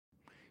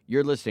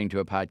You're listening to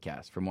a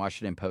podcast from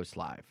Washington Post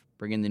Live,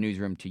 bringing the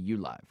newsroom to you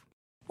live.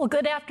 Well,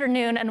 good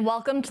afternoon and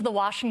welcome to the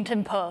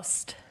Washington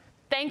Post.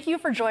 Thank you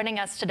for joining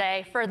us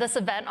today for this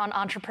event on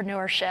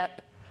entrepreneurship.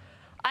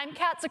 I'm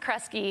Kat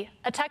Zakreski,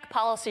 a tech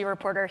policy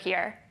reporter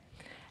here,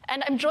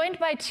 and I'm joined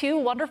by two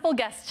wonderful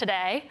guests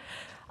today.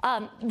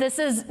 This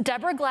is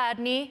Deborah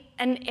Gladney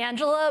and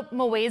Angela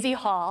Mawasey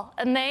Hall,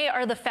 and they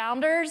are the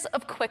founders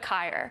of Quick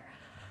Hire,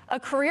 a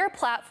career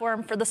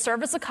platform for the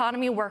service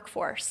economy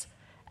workforce,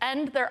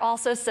 and they're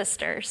also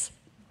sisters.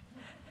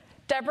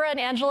 Deborah and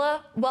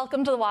Angela,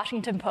 welcome to the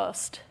Washington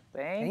Post.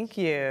 Thank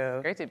you.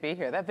 Great to be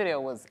here. That video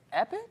was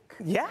epic.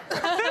 Yeah.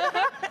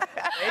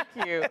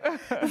 Thank you.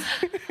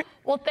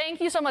 Well, thank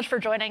you so much for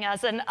joining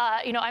us. And,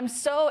 I'm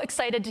so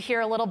excited to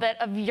hear a little bit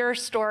of your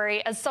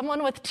story. As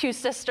someone with two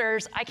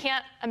sisters, I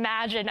can't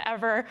imagine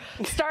ever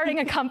starting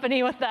a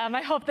company with them.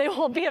 I hope they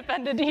won't be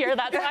offended to hear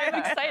that. So I'm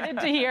excited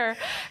to hear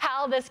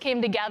how this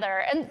came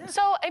together. And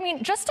so,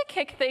 just to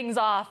kick things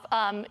off,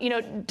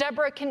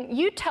 Deborah, can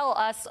you tell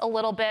us a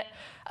little bit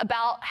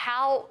about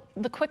how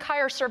the Quick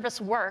Hire service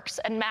works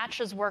and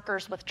matches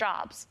workers with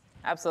jobs?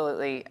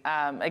 Absolutely.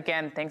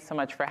 Again, thanks so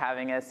much for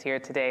having us here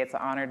today. It's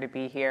an honor to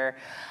be here.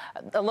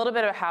 A little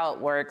bit of how it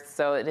works.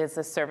 So it is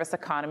a service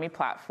economy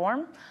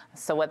platform.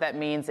 So what that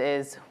means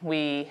is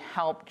we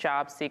help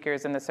job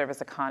seekers in the service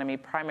economy,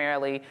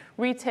 primarily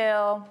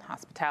retail,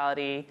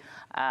 hospitality.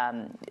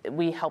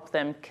 We help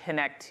them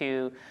connect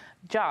to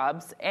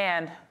jobs,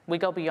 and we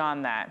go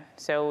beyond that.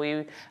 So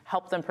we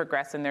help them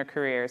progress in their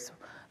careers.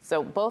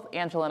 So both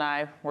Angela and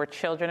I were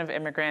children of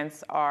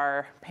immigrants.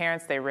 Our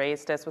parents, they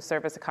raised us with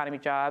service economy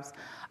jobs.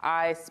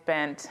 I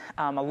spent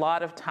a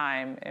lot of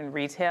time in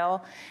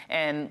retail,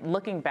 and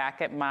looking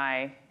back at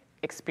my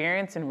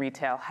experience in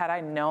retail, had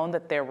I known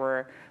that there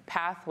were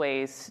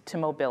pathways to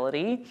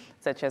mobility,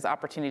 such as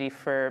opportunity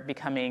for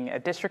becoming a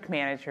district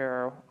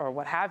manager or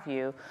what have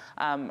you,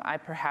 I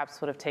perhaps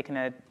would have taken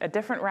a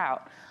different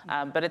route.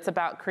 But it's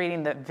about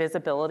creating the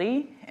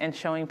visibility and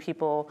showing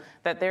people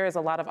that there is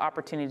a lot of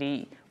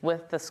opportunity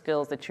with the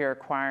skills that you're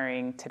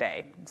acquiring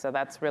today. So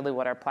that's really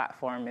what our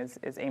platform is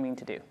aiming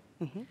to do.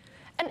 Mm-hmm.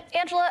 And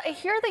Angela, I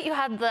hear that you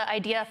had the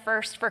idea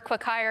first for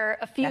Quick Hire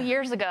a few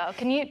years ago.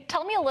 Can you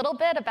tell me a little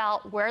bit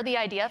about where the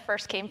idea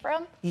first came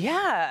from?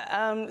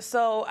 Yeah,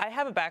 so I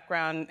have a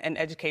background in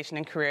education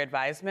and career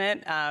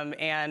advisement,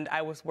 and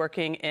I was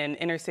working in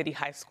inner city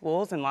high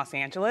schools in Los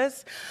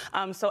Angeles.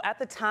 So at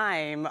the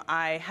time,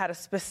 I had a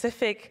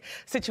specific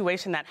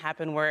situation that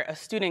happened where a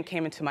student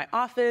came into my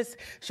office.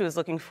 She was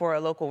looking for a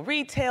local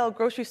retail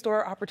grocery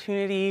store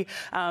opportunity,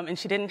 and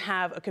she didn't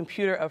have a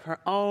computer of her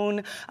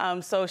own.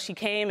 So she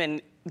came and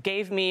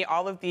gave me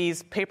all of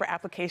these paper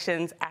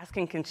applications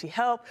asking, can she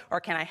help or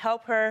can I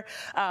help her?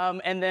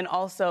 And then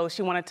also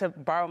she wanted to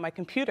borrow my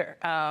computer.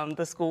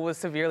 The school was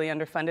severely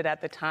underfunded at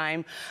the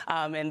time,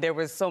 and there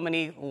was so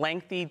many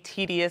lengthy,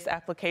 tedious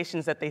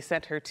applications that they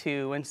sent her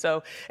to. And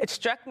so it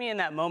struck me in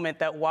that moment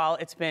that while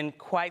it's been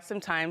quite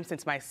some time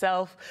since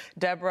myself,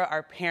 Deborah,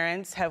 our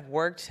parents have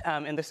worked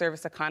in the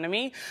service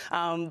economy,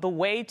 the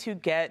way to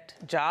get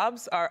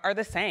jobs are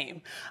the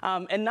same.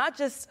 And not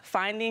just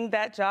finding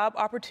that job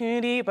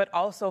opportunity, but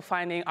also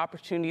finding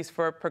opportunities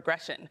for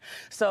progression.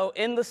 So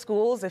in the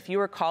schools, if you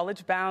were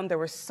college bound, there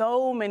were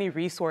so many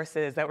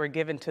resources that were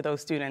given to those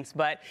students.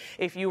 But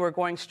if you were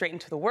going straight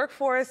into the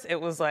workforce,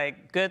 it was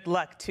like, good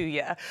luck to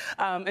you.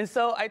 And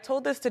so I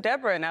told this to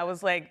Deborah, and I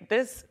was like,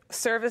 this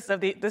service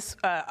of this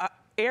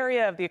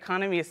area of the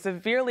economy is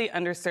severely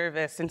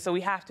underserviced, and so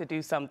we have to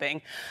do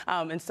something.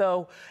 And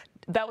so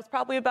that was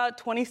probably about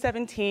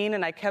 2017,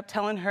 and I kept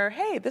telling her,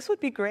 hey, this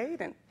would be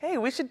great, and hey,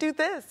 we should do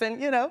this, and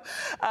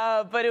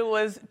but it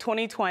was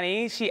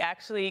 2020. She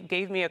actually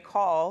gave me a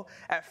call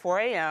at 4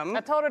 a.m.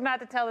 I told her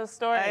not to tell this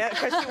story.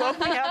 Because she woke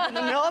me up in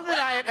the middle of the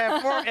night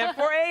at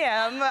 4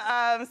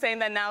 a.m. Saying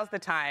that now's the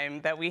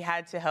time, that we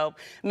had to help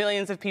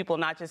millions of people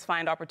not just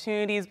find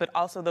opportunities, but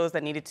also those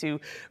that needed to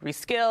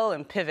reskill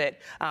and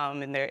pivot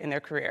in their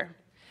career.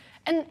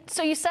 And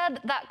so you said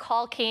that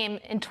call came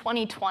in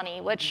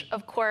 2020, which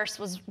of course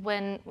was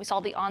when we saw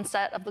the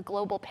onset of the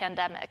global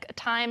pandemic, a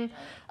time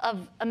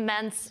of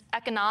immense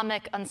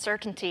economic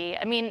uncertainty.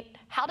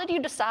 How did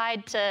you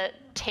decide to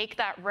take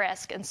that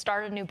risk and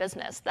start a new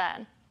business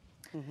then?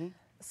 Mm-hmm.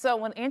 So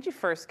when Angie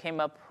first came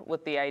up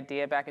with the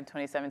idea back in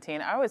 2017,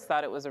 I always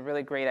thought it was a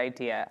really great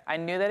idea. I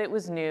knew that it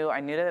was new,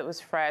 I knew that it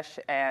was fresh,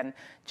 and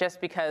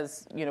just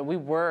because we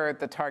were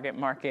the target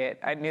market,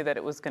 I knew that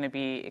it was going to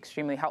be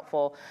extremely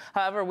helpful.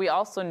 However, we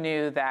also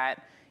knew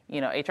that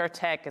HR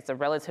tech is a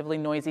relatively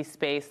noisy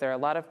space. There are a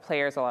lot of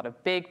players, a lot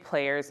of big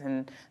players,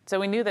 and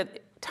so we knew that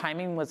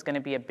timing was going to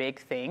be a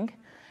big thing.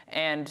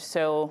 And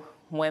so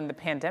when the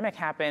pandemic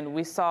happened,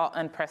 we saw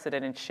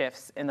unprecedented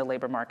shifts in the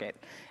labor market.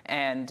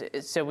 And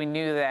so we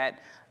knew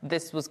that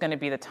this was going to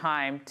be the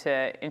time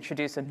to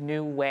introduce a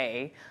new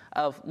way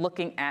of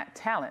looking at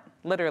talent,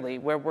 literally,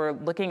 where we're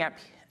looking at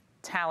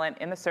talent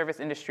in the service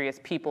industry as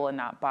people and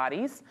not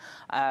bodies.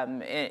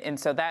 And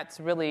so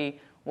that's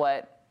really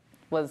what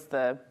was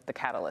the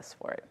catalyst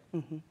for it.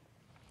 Mm-hmm.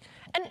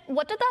 And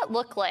what did that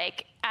look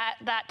like at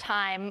that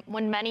time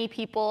when many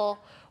people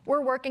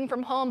were working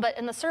from home, but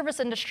in the service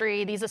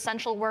industry, these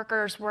essential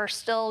workers were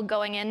still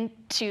going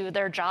into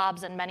their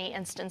jobs in many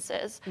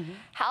instances?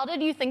 How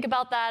did you think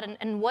about that,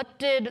 and what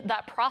did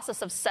that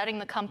process of setting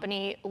the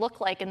company look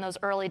like in those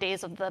early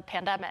days of the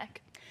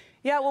pandemic?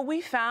 Yeah, well,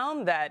 we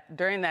found that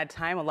during that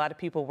time, a lot of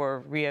people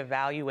were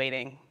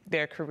reevaluating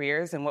their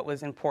careers and what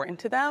was important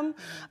to them.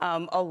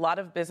 A lot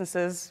of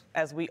businesses,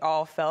 as we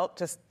all felt,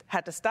 just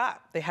had to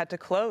stop. They had to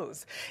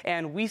close.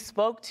 And we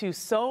spoke to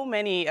so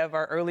many of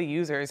our early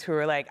users who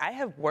were like, I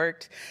have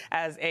worked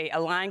as a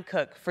line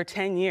cook for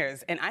 10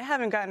 years, and I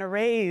haven't gotten a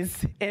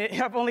raise.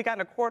 I've only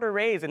gotten a quarter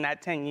raise in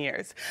that 10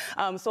 years.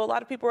 So a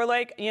lot of people were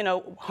like,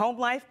 home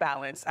life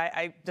balance.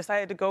 I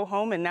decided to go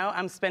home, and now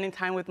I'm spending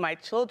time with my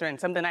children,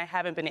 something I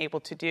haven't been able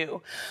to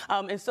do.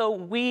 And so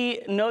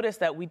we noticed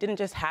that we didn't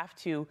just have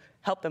to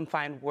help them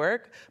find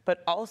work,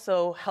 but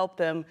also help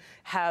them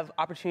have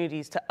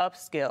opportunities to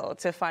upskill,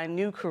 to find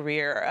new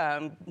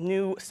career,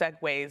 new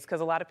segues,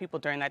 because a lot of people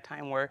during that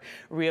time were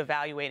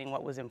reevaluating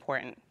what was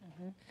important.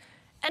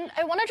 And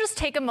I want to just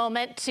take a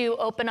moment to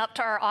open up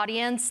to our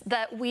audience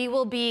that we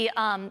will be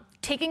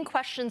taking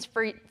questions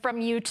from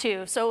you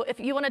too. So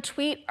if you want to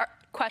tweet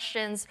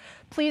questions,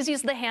 please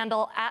use the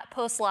handle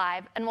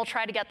 @PostLive, and we'll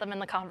try to get them in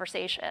the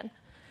conversation.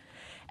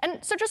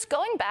 And so just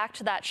going back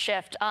to that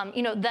shift,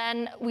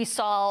 then we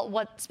saw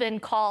what's been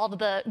called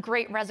the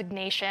Great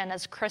Resignation,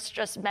 as Chris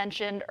just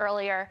mentioned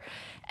earlier.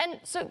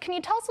 And so can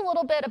you tell us a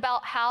little bit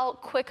about how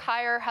Quick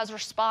Hire has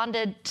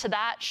responded to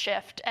that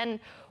shift and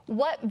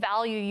what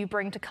value you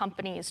bring to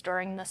companies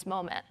during this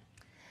moment?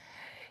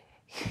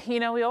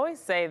 We always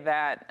say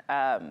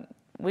that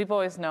we've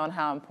always known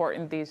how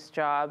important these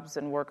jobs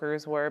and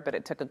workers were, but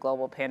it took a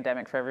global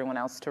pandemic for everyone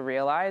else to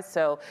realize.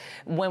 So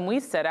when we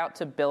set out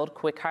to build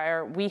Quick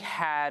Hire, we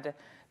had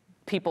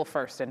people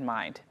first in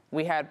mind.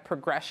 We had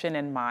progression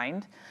in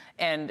mind.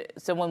 And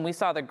so when we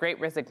saw the Great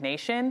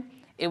Resignation,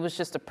 it was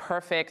just a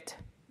perfect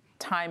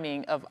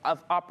timing of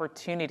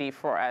opportunity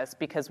for us,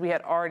 because we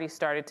had already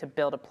started to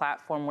build a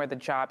platform where the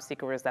job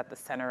seeker was at the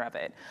center of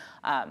it.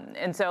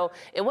 And so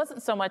it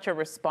wasn't so much a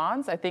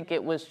response. I think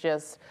it was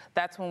just,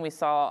 that's when we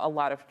saw a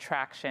lot of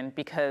traction,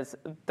 because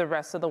the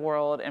rest of the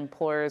world,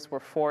 employers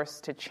were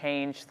forced to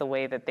change the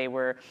way that they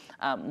were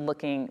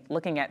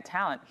looking at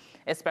talent,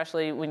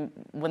 especially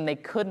when they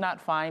could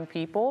not find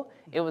people.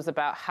 It was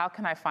about, how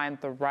can I find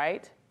the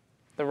right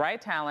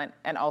talent,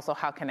 and also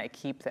how can I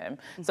keep them?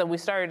 So we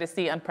started to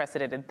see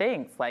unprecedented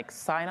things like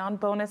sign-on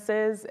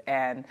bonuses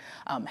and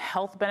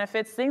health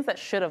benefits, things that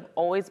should have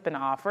always been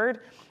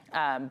offered,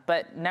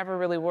 but never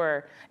really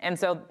were. And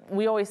so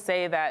we always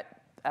say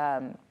that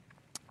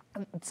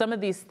some of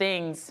these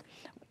things,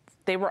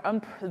 they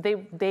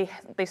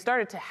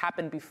started to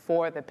happen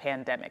before the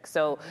pandemic.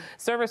 So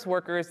service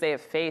workers, they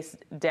have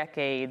faced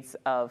decades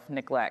of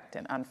neglect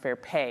and unfair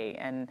pay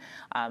and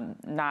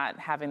not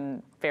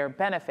having fair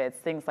benefits,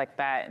 things like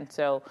that. And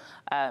so,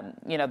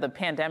 the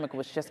pandemic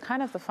was just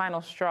kind of the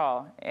final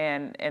straw.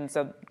 And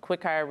so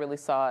Quick Hire really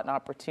saw an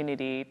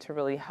opportunity to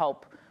really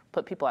help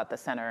put people at the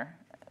center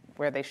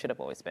where they should have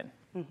always been.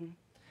 Mm-hmm.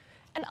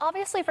 And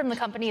obviously from the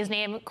company's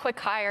name, Quick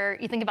Hire,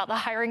 you think about the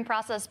hiring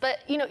process, but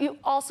you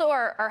also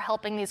are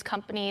helping these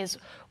companies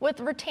with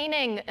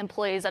retaining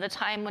employees at a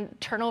time when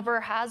turnover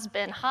has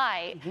been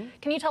high. Mm-hmm.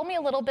 Can you tell me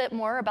a little bit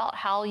more about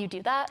how you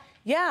do that?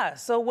 Yeah,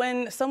 so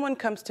when someone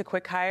comes to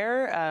Quick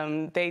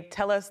Hire, they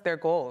tell us their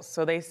goals.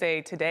 So they say,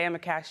 today I'm a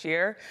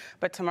cashier,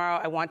 but tomorrow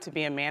I want to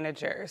be a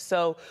manager.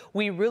 So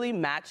we really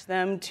match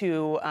them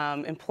to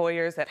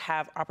employers that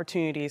have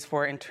opportunities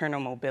for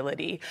internal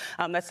mobility.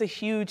 That's a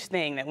huge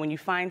thing, that when you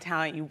find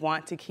talent, you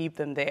want to keep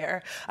them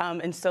there.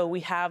 And so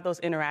we have those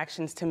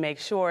interactions to make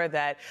sure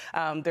that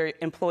their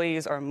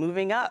employees are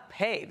moving up.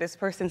 Hey, this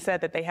person said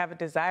that they have a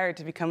desire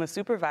to become a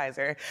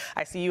supervisor.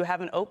 I see you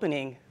have an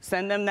opening.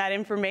 Send them that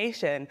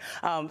information.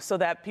 So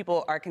that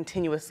people are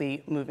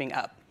continuously moving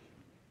up.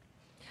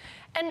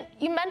 And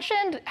you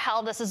mentioned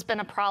how this has been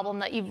a problem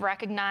that you've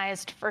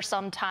recognized for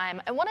some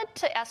time. I wanted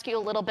to ask you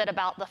a little bit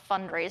about the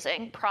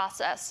fundraising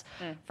process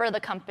for the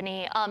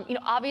company.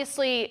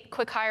 Obviously,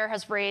 Quick Hire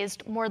has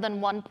raised more than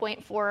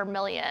 $1.4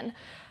 million.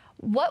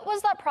 What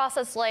was that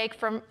process like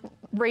from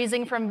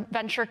raising from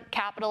venture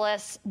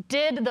capitalists?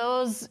 Did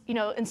those,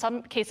 in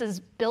some cases,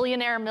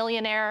 billionaire,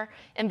 millionaire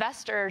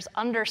investors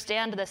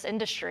understand this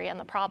industry and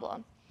the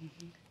problem?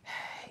 Mm-hmm.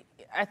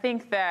 I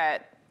think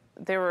that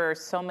there were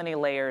so many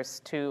layers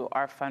to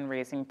our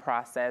fundraising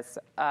process.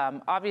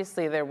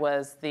 Obviously, there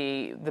was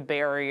the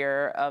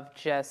barrier of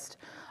just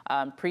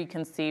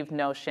preconceived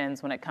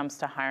notions when it comes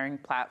to hiring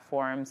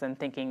platforms and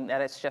thinking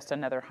that it's just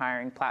another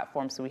hiring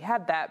platform. So we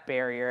had that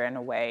barrier in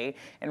a way,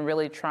 and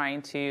really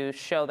trying to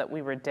show that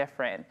we were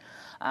different.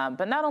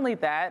 But not only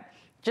that,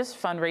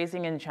 just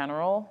fundraising in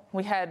general,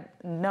 we had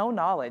no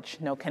knowledge,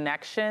 no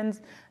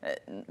connections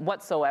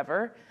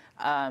whatsoever.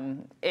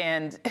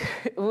 And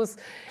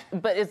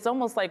but it's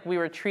almost like we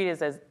were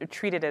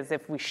treated as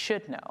if we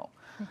should know.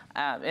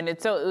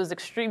 So it was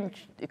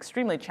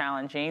extremely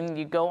challenging.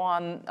 You go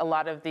on a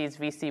lot of these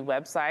VC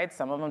websites.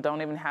 Some of them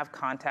don't even have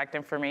contact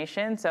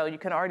information. So you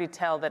can already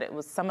tell that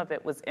some of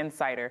it was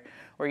insider,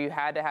 where you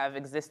had to have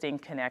existing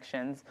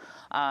connections.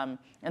 And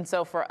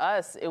so for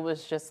us, it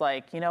was just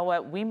like, you know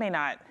what, we may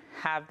not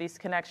have these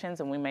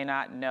connections and we may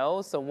not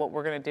know. So what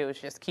we're going to do is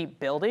just keep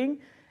building.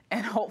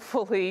 And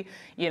hopefully,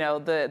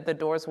 the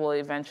doors will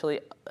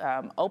eventually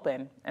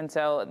open. And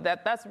so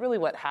that's really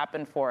what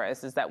happened for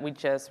us, is that we're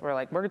just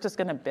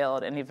going to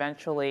build. And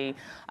eventually,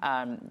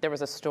 there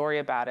was a story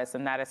about us,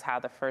 and that is how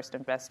the first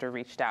investor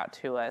reached out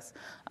to us.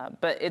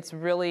 But it's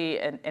really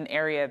an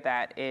area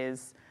that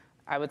is,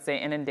 I would say,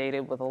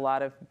 inundated with a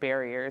lot of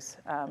barriers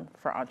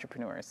for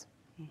entrepreneurs.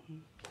 Mm-hmm.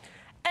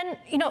 And,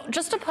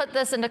 just to put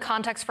this into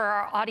context for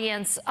our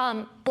audience,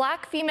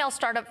 Black female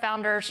startup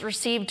founders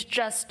received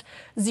just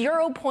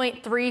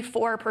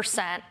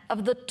 0.34%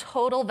 of the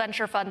total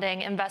venture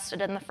funding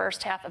invested in the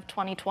first half of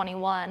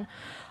 2021.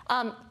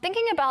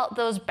 Thinking about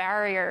those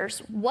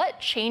barriers, what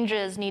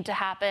changes need to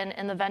happen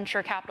in the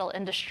venture capital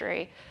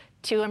industry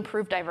to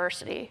improve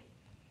diversity?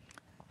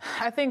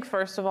 I think,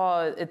 first of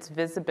all, it's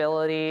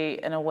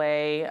visibility in a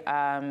way.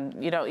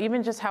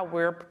 Even just how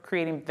we're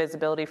creating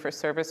visibility for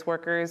service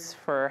workers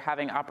for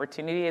having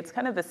opportunity, it's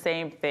kind of the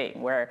same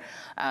thing, where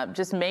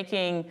just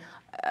making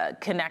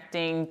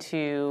connecting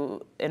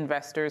to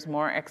investors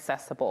more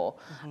accessible.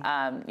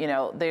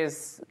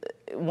 Mm-hmm.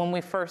 When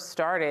we first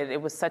started, it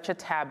was such a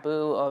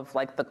taboo of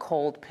like the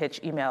cold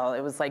pitch email.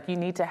 It was like, you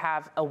need to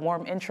have a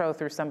warm intro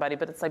through somebody,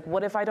 but it's like,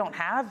 what if I don't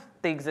have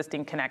the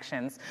existing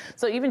connections?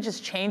 So even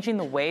just changing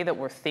the way that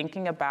we're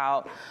thinking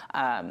about,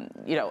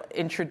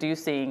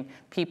 introducing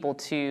people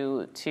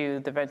to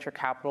the venture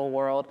capital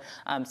world.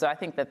 So I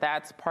think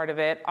that's part of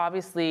it.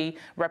 Obviously,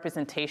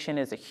 representation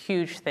is a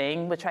huge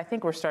thing, which I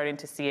think we're starting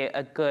to see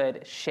a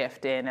good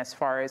shift in, as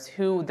far as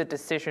who the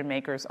decision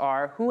makers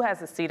are, who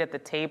has a seat at the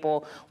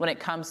table when it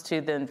comes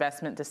to the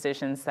investment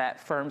decisions that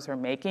firms are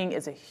making,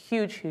 is a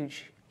huge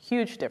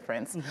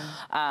difference.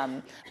 Mm-hmm.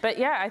 But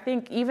yeah, I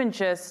think even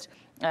just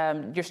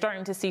you're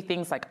starting to see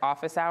things like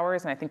office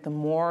hours, and I think the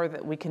more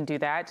that we can do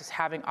that, just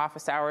having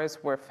office hours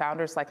where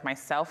founders like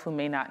myself, who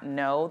may not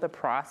know the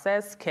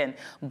process, can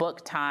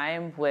book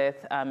time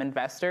with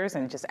investors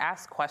and just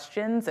ask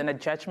questions in a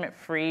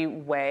judgment-free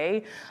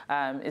way,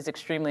 is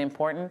extremly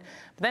important.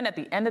 But then at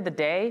the end of the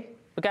day,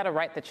 we got to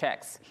write the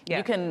checks. Yeah.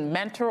 You can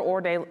mentor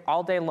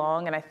all day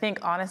long, and I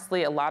think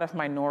honestly, a lot of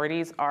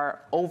minorities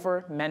are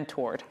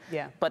over-mentored,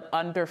 but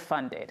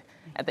underfunded.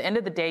 At the end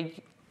of the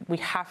day, we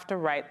have to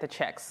write the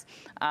checks.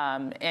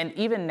 And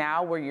even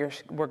now, where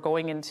we're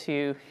going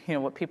into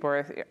what people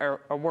are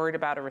worried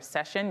about, a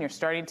recession, you're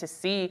starting to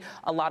see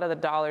a lot of the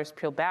dollars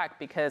peel back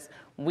because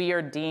we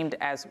are deemed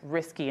as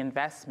risky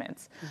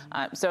investments.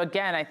 Mm-hmm. So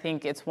again, I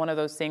think it's one of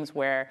those things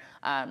where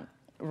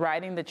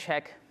writing the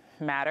check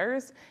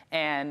matters,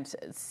 and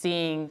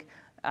seeing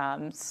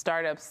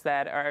startups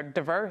that are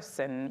diverse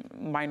and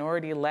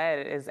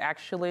minority-led is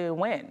actually a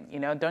win.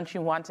 Don't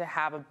you want to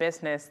have a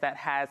business that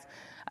has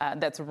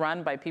that's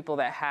run by people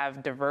that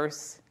have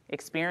diverse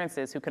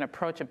experiences, who can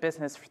approach a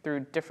business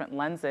through different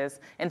lenses,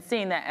 and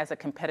seeing that as a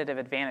competitive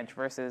advantage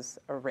versus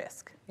a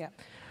risk? Yeah.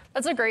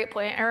 That's a great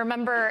point. I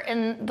remember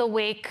in the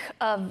wake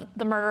of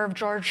the murder of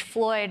George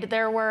Floyd,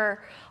 there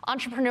were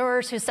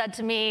entrepreneurs who said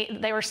to me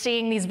they were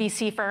seeing these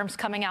VC firms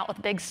coming out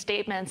with big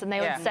statements, and they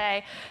would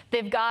say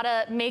they've got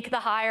to make the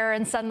hire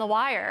and send the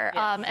wire,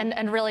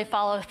 and really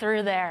follow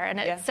through there. And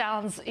it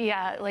sounds,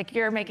 like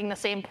you're making the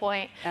same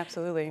point.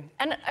 Absolutely.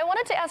 And I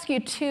wanted to ask you,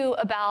 too,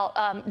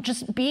 about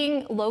just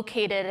being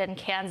located in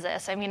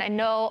Kansas. I mean, I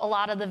know a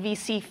lot of the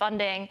VC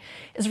funding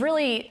is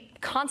really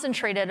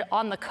concentrated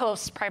on the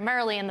coast,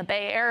 primarily in the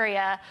Bay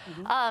Area.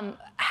 Mm-hmm.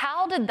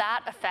 How did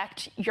that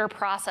affect your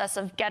process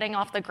of getting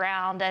off the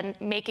ground and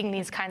making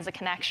these kinds of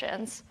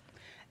connections?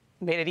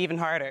 Made it even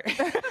harder.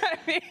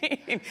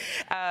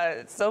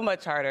 So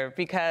much harder,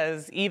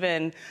 because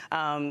even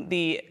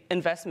the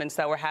investments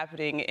that were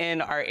happening in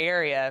our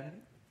area,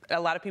 a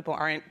lot of people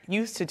aren't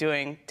used to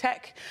doing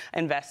tech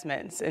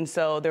investments. And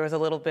so there was a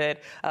little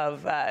bit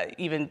of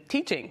even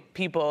teaching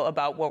people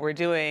about what we're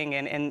doing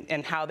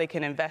and how they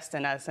can invest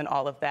in us and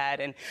all of that.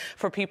 And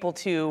for people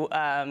to,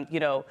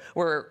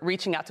 we're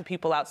reaching out to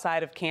people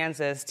outside of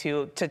Kansas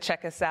to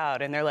check us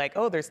out. And they're like,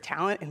 oh, there's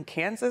talent in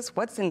Kansas?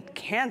 What's in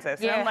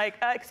Kansas? Yeah. And I'm like,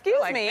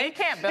 excuse me. They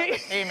can't build a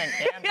team in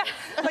Kansas.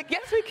 Like,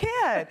 yes, we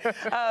can.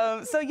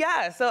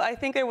 So I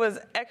think there was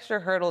extra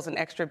hurdles and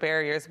extra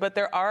barriers, but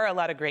there are a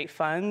lot of great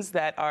funds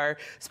that are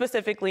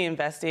specifically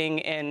investing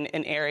in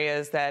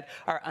areas that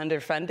are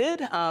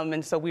underfunded.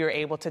 And so we were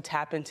able to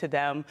tap into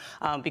them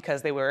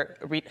because they were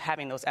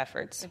having those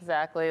efforts.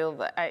 Exactly.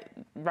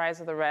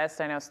 Rise of the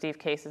Rest, I know Steve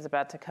Case is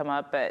about to come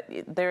up, but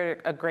they're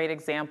a great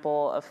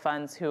example of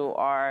funds who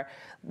are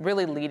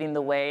really leading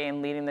the way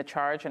and leading the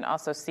charge, and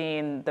also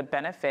seeing the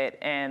benefit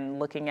and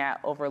looking at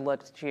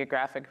overlooked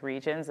geographic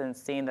regions and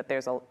seeing that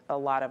there's a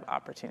lot of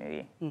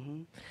opportunity.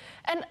 Mm-hmm.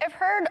 And I've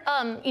heard,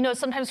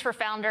 sometimes for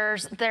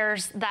founders,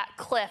 there's that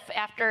cliff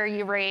after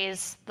you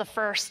raise the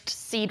first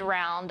seed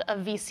round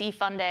of VC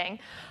funding.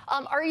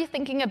 Are you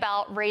thinking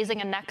about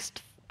raising a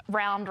next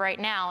round right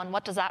now, and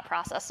what does that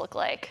process look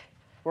like?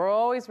 We're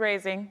always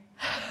raising.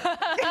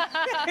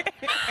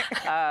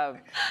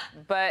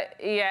 But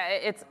yeah,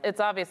 it's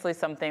obviously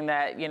something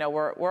that,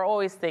 we're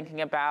always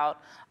thinking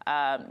about.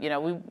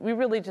 We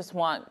really just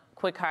want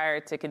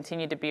QuickHire to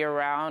continue to be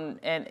around,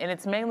 and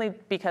it's mainly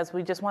because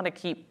we just want to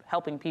keep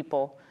helping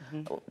people.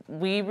 Mm-hmm.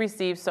 We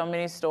receive so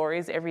many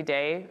stories every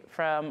day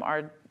from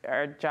our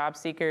job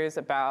seekers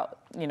about,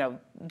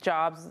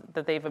 jobs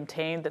that they've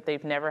obtained that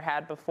they've never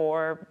had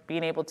before,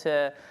 being able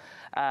to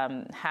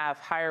have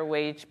higher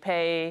wage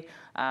pay,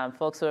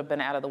 folks who have been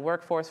out of the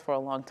workforce for a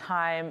long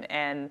time.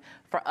 And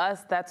for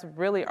us, that's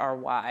really our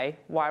why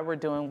we're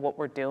doing what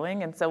we're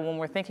doing. And so when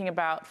we're thinking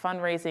about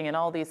fundraising and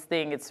all these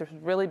things, it's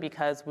really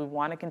because we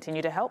want to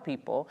continue to help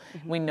people.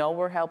 Mm-hmm. We know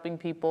we're helping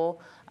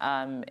people,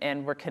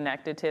 and we're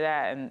connected to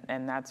that.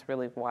 And that's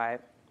really why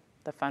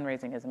the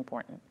fundraising is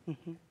important.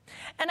 Mm-hmm.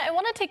 And I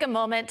want to take a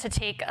moment to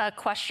take a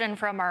question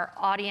from our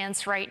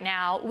audience right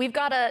now. We've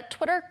got a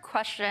Twitter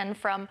question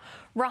from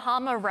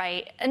Rahama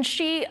Wright, and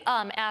she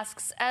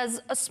asks,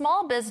 as a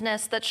small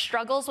business that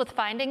struggles with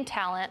finding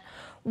talent,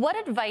 what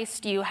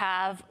advice do you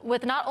have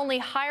with not only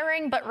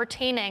hiring but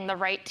retaining the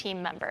right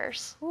team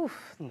members?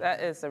 Oof,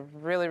 that is a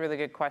really, really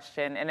good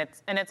question, and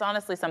it's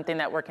honestly something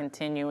that we're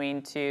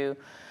continuing to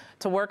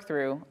work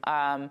through.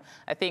 I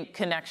think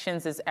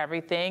connections is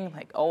everything,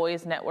 like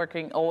always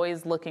networking,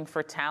 always looking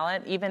for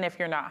talent. Even if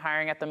you're not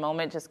hiring at the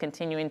moment, just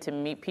continuing to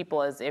meet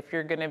people as if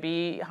you're gonna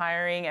be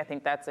hiring. I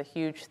think that's a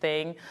huge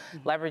thing,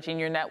 leveraging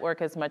your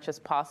network as much as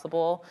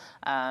possible.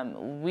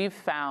 We've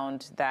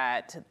found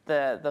that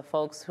the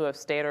folks who have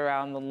stayed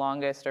around the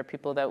longest are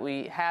people that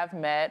we have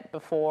met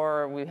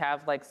before, we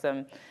have like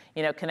some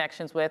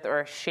connections with or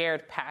a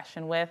shared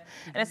passion with.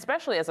 And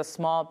especially as a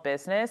small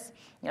business,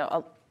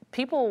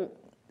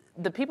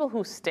 the people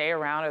who stay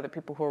around are the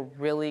people who are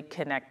really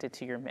connected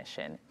to your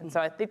mission. And so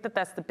I think that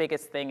that's the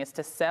biggest thing, is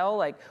to sell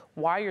like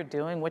why you're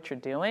doing what you're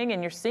doing.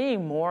 And you're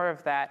seeing more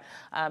of that,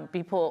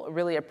 people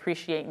really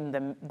appreciating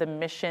the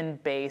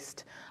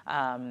mission-based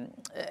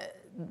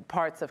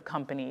parts of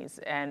companies.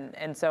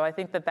 And so I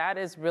think that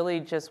is really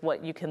just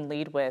what you can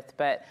lead with.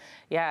 But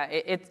yeah,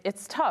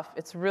 it's tough.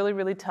 It's really,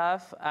 really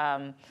tough.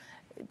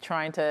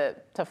 Trying to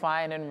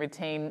find and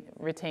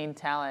retain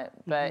talent.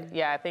 But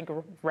yeah, I think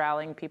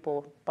rallying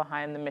people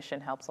behind the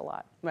mission helps a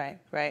lot.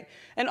 Right.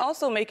 And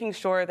also making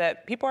sure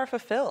that people are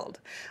fulfilled.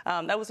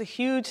 That was a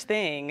huge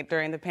thing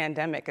during the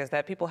pandemic, is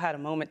that people had a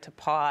moment to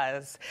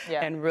pause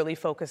and really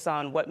focus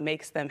on what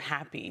makes them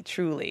happy,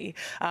 truly.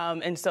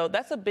 And so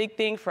that's a big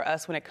thing for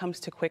us when it comes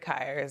to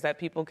QuickHire, is that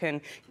people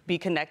can be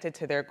connected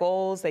to their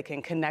goals. They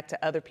can connect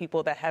to other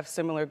people that have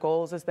similar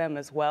goals as them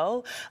as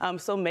well.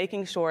 So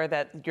making sure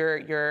that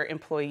your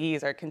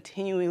employees are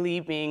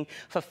continually being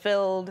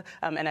fulfilled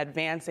and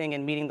advancing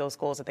and meeting those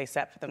goals that they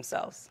set for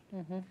themselves.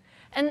 Mm-hmm.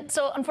 And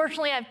so,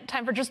 unfortunately, I have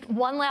time for just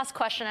one last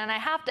question, and I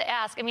have to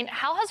ask,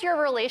 how has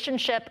your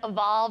relationship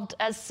evolved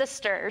as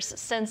sisters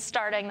since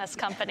starting this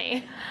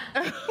company?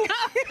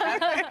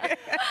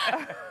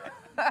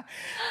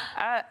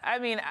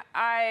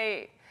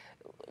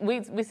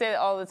 We say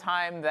all the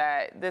time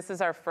that this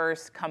is our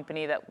first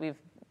company that we've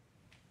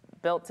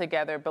built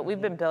together, but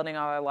we've been building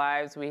all our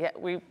lives.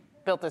 We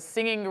built a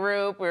singing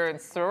group. We were in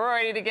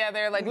sorority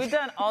together. Like, we've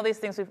done all these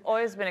things. We've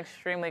always been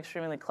extremely,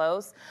 extremely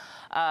close.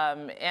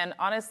 And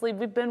honestly,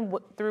 we've been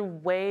through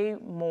way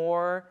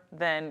more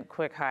than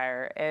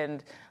QuickHire.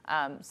 And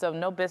so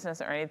no business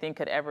or anything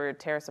could ever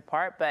tear us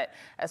apart. But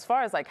as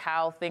far as like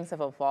how things have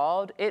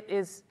evolved, it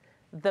is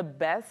the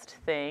best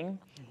thing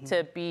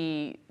to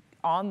be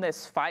on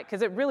this fight,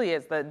 because it really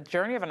is. The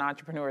journey of an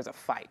entrepreneur is a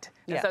fight.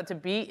 Yeah. And so to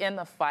be in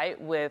the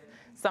fight with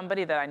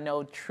somebody that I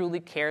know truly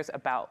cares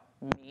about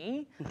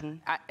me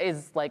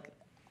is like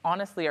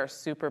honestly our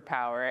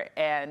superpower.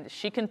 And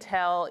she can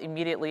tell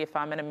immediately if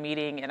I'm in a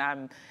meeting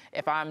and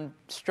if I'm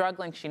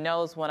struggling. She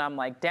knows when I'm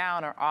like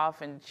down or off,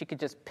 and she could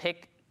just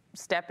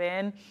step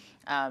in.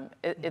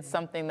 It's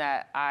something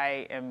that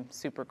I am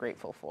super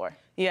grateful for.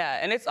 Yeah,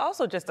 and it's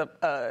also just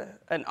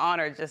an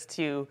honor just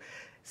to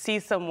see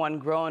someone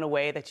grow in a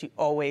way that you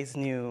always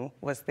knew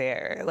was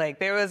there. Like,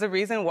 there was a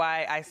reason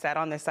why I sat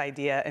on this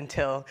idea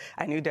until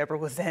I knew Deborah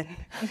was in,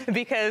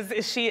 because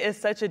she is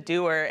such a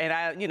doer.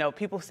 And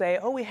people say,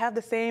 oh, we have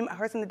the same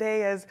hours in the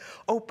day as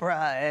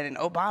Oprah and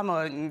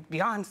Obama and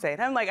Beyonce.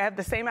 And I'm like, I have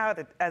the same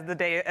hour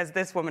as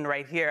this woman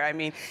right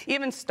here.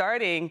 Even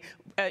starting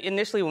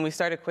initially when we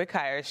started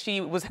QuickHire,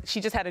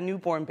 she just had a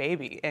newborn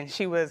baby, and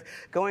she was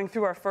going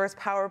through our first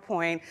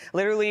PowerPoint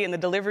literally in the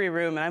delivery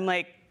room. And I'm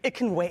like, it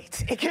can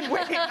wait. It can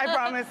wait, I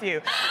promise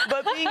you.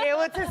 But being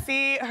able to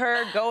see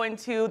her go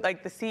into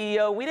like the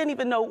CEO, we didn't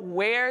even know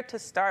where to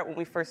start when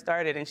we first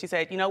started. And she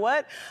said, you know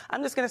what?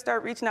 I'm just gonna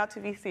start reaching out to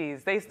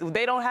VCs.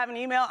 They don't have an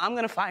email, I'm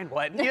gonna find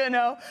one, you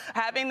know?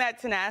 Having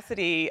that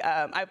tenacity,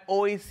 I've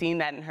always seen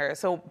that in her.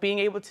 So being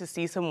able to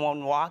see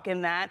someone walk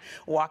in that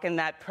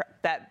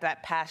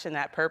passion,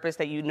 that purpose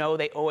that you know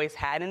they always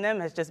had in them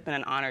has just been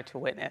an honor to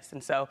witness.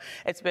 And so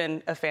it's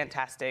been a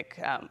fantastic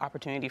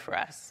opportunity for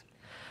us.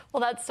 Well,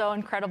 that's so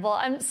incredible.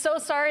 I'm so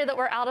sorry that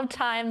we're out of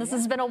time. This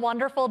has been a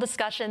wonderful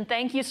discussion.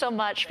 Thank you so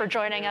much for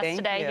joining us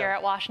today here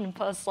at Washington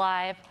Post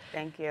Live.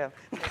 Thank you.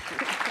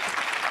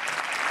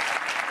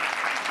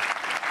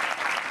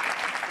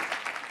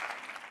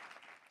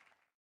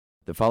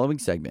 The following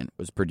segment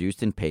was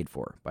produced and paid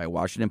for by a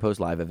Washington Post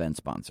Live event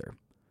sponsor.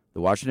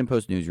 The Washington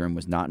Post newsroom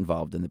was not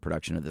involved in the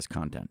production of this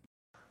content.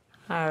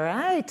 All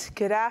right,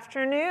 good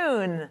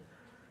afternoon.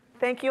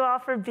 Thank you all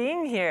for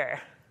being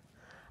here.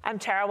 I'm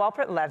Tara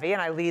Walpert-Levy,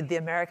 and I lead the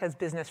America's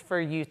Business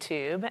for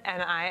YouTube,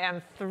 and I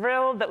am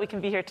thrilled that we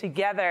can be here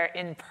together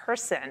in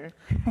person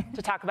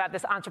to talk about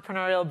this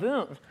entrepreneurial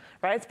boom,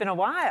 right? It's been a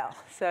while,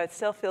 so it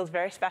still feels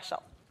very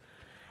special.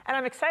 And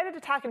I'm excited to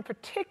talk in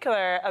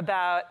particular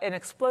about an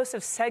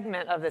explosive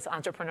segment of this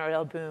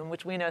entrepreneurial boom,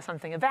 which we know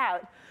something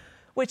about,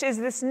 which is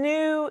this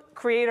new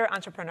creator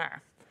entrepreneur.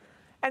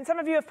 And some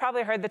of you have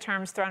probably heard the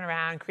terms thrown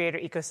around, creator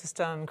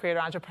ecosystem, creator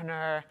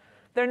entrepreneur.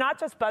 They're not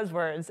just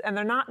buzzwords, and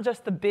they're not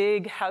just the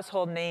big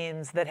household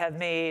names that have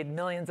made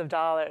millions of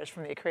dollars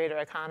from the creator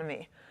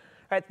economy.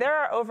 Right? There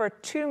are over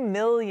 2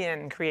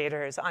 million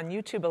creators on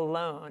YouTube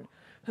alone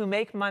who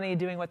make money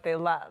doing what they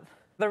love.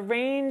 The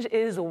range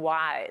is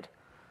wide.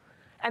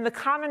 And the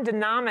common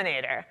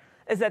denominator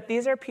is that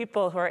these are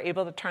people who are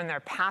able to turn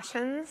their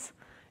passions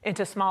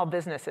into small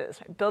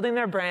businesses, building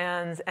their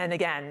brands, and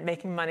again,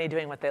 making money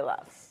doing what they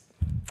love.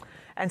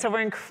 And so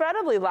we're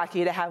incredibly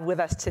lucky to have with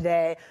us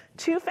today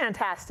 2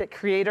 fantastic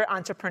creator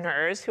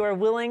entrepreneurs who are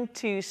willing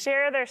to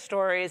share their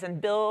stories and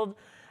build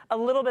a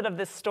little bit of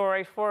this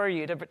story for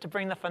you to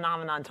bring the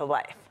phenomenon to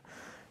life.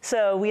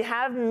 So we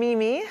have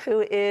Mimi,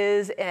 who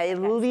is a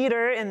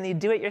leader in the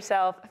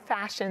do-it-yourself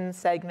fashion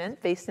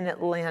segment based in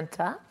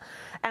Atlanta.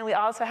 And we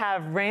also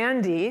have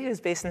Randy, who's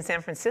based in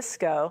San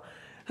Francisco,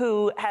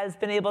 who has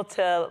been able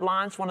to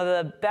launch one of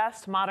the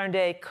best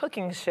modern-day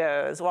cooking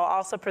shows while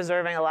also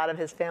preserving a lot of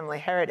his family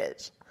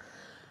heritage.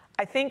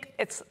 I think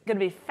it's going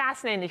to be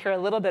fascinating to hear a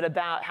little bit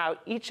about how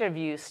each of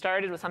you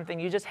started with something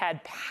you just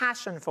had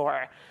passion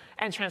for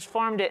and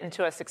transformed it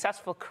into a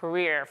successful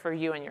career for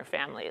you and your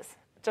families,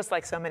 just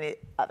like so many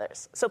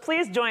others. So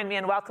please join me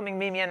in welcoming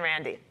Mimi and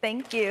Randy.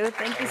 Thank you.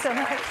 Thank you so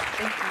much.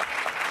 Thank you.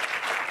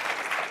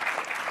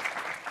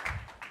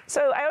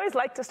 So I always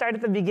like to start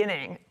at the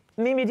beginning.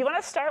 Mimi, do you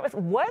want to start with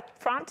what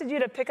prompted you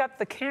to pick up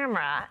the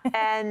camera?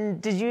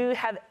 And did you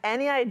have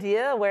any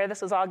idea where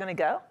this was all going to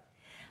go?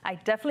 I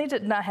definitely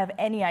did not have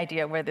any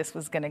idea where this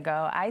was going to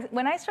go.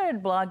 When I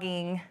started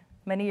blogging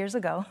many years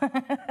ago,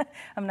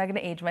 I'm not going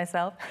to age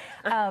myself,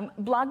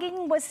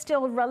 blogging was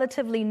still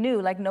relatively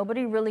new. Like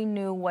nobody really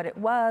knew what it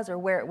was or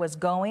where it was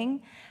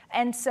going.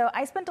 And so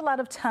I spent a lot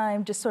of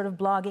time just sort of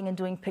blogging and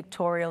doing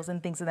pictorials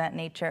and things of that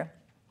nature.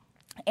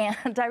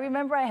 And I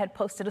remember I had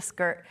posted a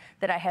skirt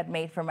that I had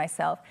made for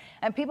myself,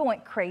 and people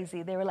went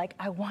crazy. They were like,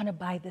 I want to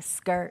buy this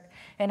skirt.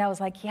 And I was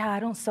like, yeah,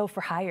 I don't sew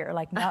for hire,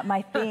 like not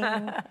my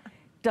thing,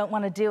 don't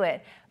want to do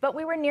it. But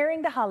we were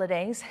nearing the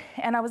holidays,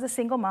 and I was a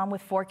single mom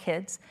with 4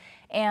 kids.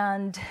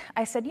 And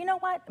I said, you know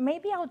what,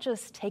 maybe I'll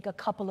just take a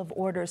couple of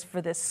orders for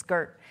this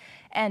skirt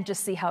and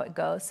just see how it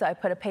goes. So I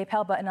put a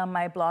PayPal button on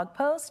my blog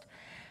post.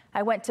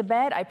 I went to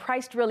bed. I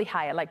priced really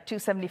high at like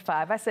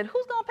 $275. I said,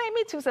 who's going to pay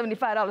me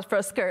 $275 for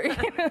a skirt?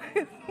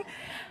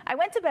 I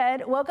went to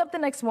bed, woke up the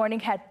next morning,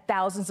 had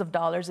thousands of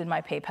dollars in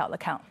my PayPal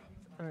account.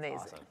 Amazing.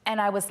 Awesome.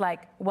 And I was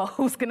like, well,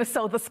 who's going to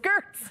sew the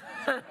skirts?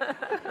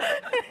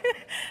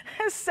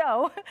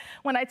 So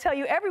when I tell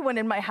you everyone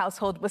in my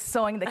household was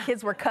sewing, the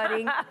kids were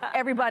cutting,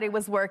 everybody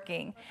was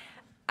working.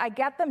 I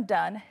got them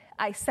done.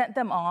 I sent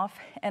them off,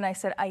 and I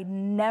said, I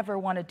never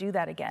want to do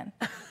that again.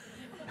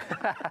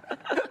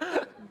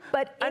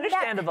 But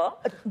understandable.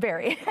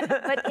 Very.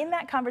 But in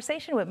that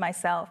conversation with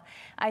myself,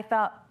 I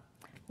thought,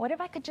 what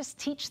if I could just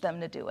teach them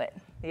to do it?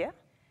 Yeah.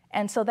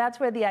 And so that's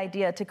where the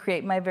idea to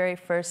create my very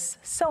first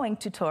sewing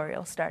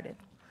tutorial started.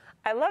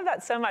 I love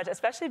that so much,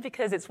 especially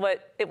because it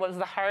was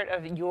the heart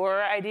of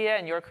your idea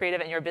and your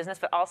creative and your business,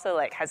 but also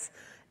like has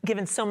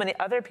given so many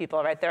other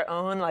people, right, their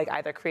own like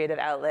either creative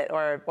outlet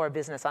or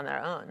business on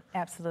their own.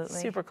 Absolutely.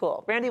 Super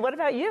cool. Randy, what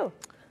about you?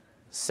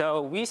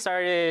 So we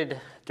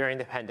started during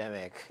the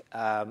pandemic.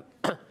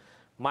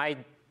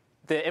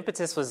 The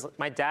impetus was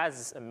my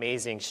dad's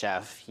amazing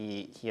chef.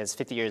 He has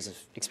 50 years of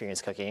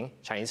experience cooking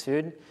Chinese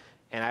food,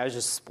 and I was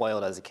just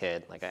spoiled as a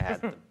kid. Like I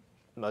had the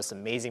most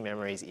amazing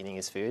memories eating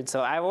his food.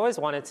 So I've always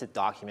wanted to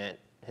document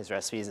his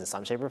recipes in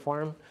some shape or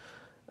form.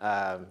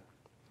 And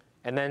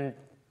then,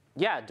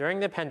 yeah, during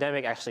the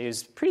pandemic, actually, it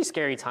was a pretty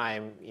scary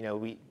time. You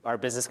know, our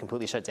business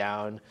completely shut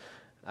down.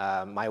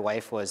 My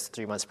wife was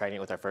 3 months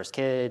pregnant with our first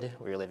kid.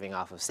 We were living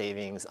off of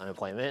savings,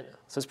 unemployment.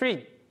 So it's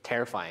pretty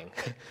terrifying.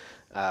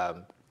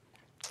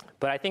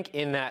 But I think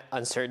in that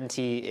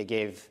uncertainty, it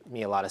gave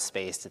me a lot of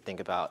space to think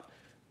about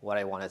what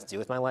I wanted to do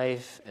with my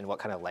life and what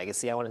kind of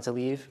legacy I wanted to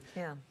leave.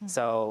 Yeah.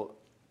 So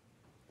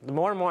the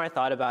more and more I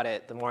thought about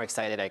it, the more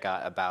excited I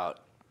got about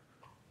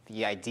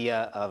the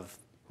idea of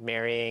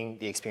marrying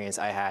the experience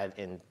I had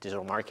in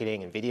digital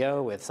marketing and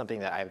video with something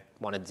that I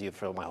wanted to do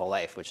for my whole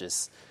life, which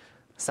is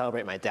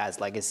celebrate my dad's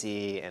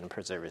legacy and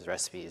preserve his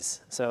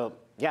recipes. So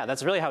yeah,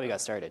 that's really how we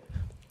got started.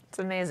 It's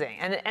amazing.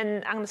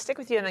 And I'm going to stick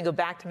with you and then go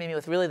back to Mimi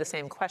with really the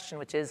same question,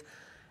 which is,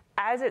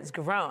 as it's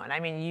grown, I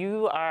mean,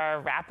 you are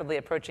rapidly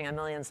approaching 1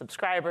 million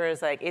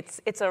subscribers. Like,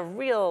 it's a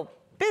real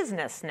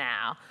business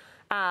now.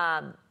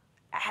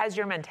 Has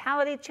your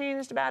mentality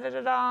changed about it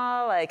at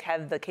all? Like,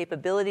 have the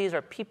capabilities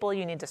or people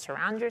you need to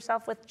surround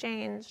yourself with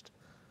changed?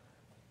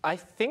 I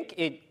think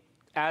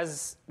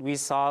as we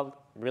saw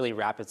really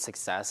rapid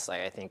success,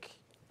 I think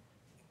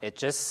it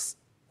just,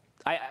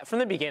 from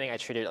the beginning, I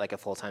treated it like a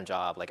full-time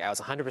job. Like, I was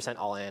 100%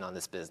 all in on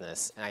this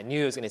business, and I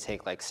knew it was going to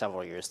take like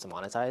several years to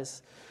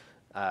monetize.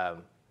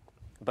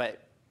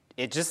 But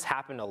it just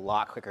happened a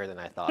lot quicker than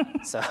I thought.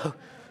 So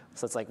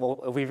it's like,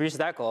 well, if we've reached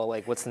that goal,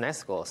 like, what's the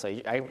next goal? So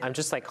I'm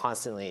just like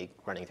constantly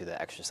running through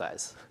the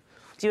exercise.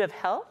 Do you have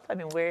help? I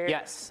mean, where?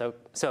 Yes. So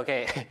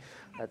okay.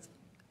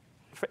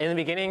 In the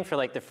beginning, for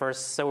like the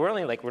first, so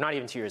we're not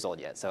even 2 years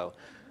old yet. So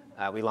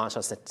we launched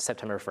on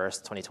September 1st,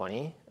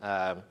 2020.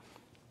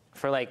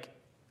 For like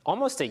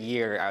almost a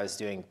year, I was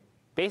doing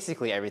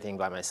basically everything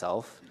by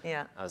myself.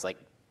 Yeah. I was like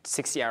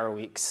 60-hour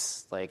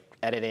weeks, like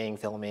editing,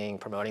 filming,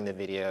 promoting the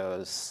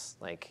videos,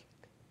 like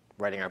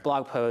writing our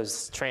blog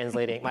posts,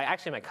 translating. My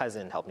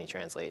cousin helped me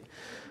translate.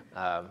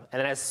 And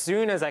then as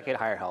soon as I could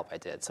hire help, I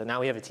did. So now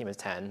we have a team of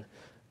 10.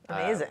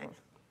 Amazing.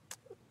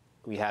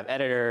 We have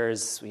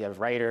editors, we have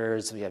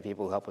writers, we have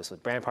people who help us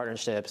with brand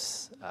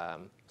partnerships,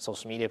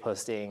 social media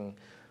posting,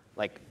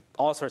 like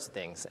all sorts of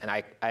things. And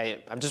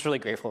I'm just really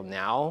grateful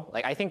now.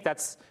 Like, I think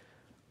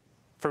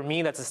for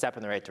me, that's a step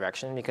in the right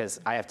direction because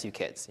I have 2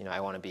 kids. You know, I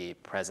want to be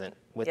present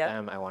with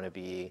them. I want to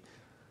be,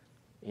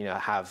 you know,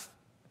 have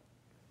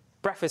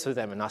breakfast with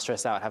them and not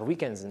stress out, have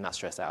weekends and not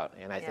stress out.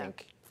 And I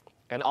think,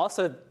 and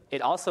also,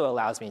 it also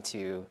allows me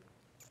to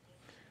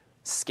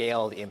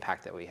scale the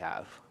impact that we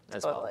have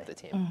as well with the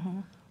team. Mm-hmm.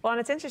 Well, and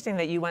it's interesting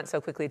that you went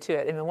so quickly to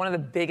it. I mean, one of the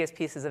biggest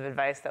pieces of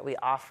advice that we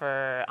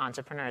offer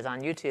entrepreneurs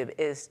on YouTube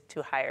is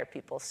to hire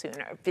people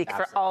sooner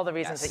for all the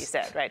reasons that you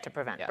said, right? To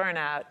prevent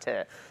burnout,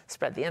 to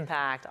spread the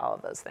impact, all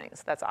of those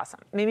things. That's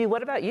awesome. Mimi,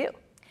 what about you?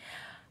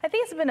 I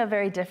think it's been a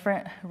very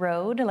different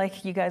road.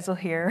 Like, you guys will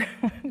hear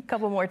a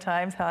couple more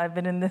times how I've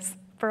been in this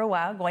for a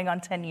while, going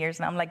on 10 years,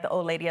 and I'm like the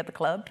old lady at the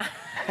club.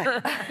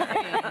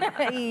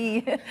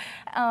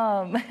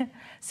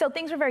 So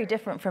things were very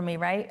different for me,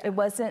 right? It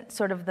wasn't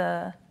sort of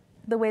the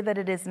way that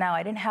it is now.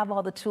 I didn't have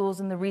all the tools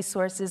and the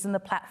resources and the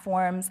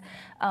platforms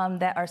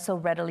that are so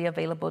readily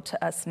available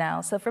to us now.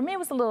 So for me, it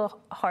was a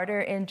little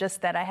harder in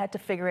just that I had to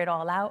figure it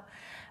all out.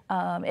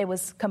 It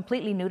was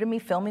completely new to me.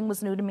 Filming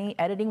was new to me.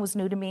 Editing was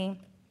new to me.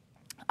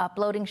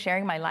 Uploading,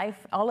 sharing my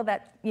life, all of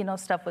that,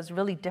 stuff was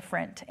really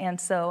different. And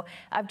so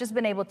I've just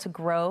been able to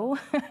grow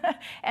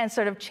and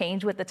sort of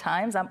change with the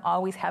times. I'm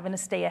always having to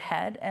stay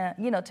ahead.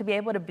 To be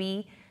able to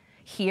be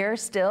here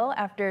still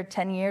after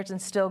 10 years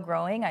and still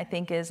growing, I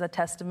think is a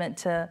testament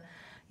to,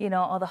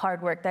 all the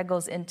hard work that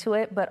goes into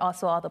it, but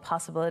also all the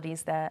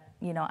possibilities that,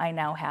 I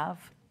now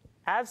have.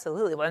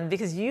 Absolutely. Well, and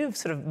because you've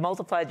sort of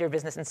multiplied your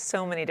business in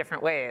so many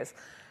different ways,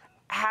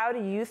 how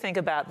do you think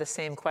about the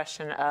same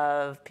question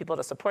of people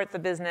to support the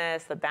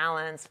business, the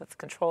balance with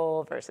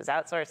control versus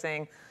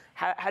outsourcing?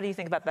 How do you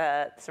think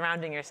about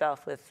surrounding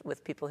yourself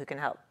with people who can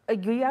help?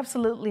 You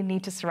absolutely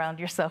need to surround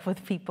yourself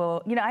with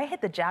people. I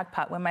hit the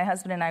jackpot when my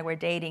husband and I were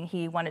dating.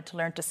 He wanted to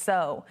learn to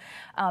sew.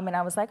 And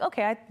I was like,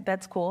 okay,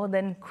 that's cool. And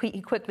then he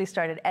quickly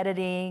started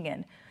editing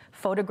and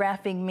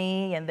photographing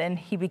me, and then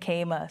he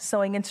became a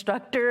sewing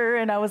instructor,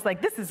 and I was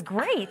like, this is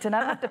great, and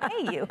I don't have to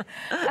pay you.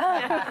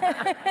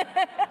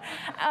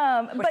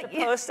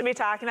 We're supposed to be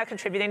talking about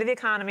contributing to the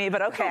economy,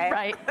 but okay.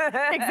 Right,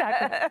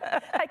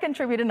 exactly. I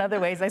contribute in other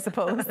ways, I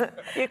suppose.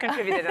 You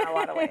contributed in a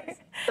lot of ways.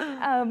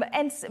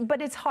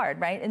 But it's hard,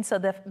 right? And so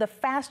the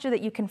faster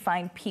that you can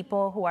find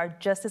people who are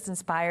just as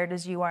inspired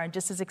as you are and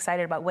just as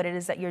excited about what it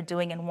is that you're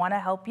doing and want to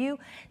help you,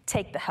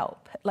 take the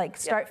help. Like,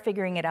 start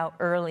figuring it out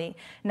early.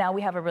 Now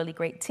we have a really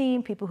great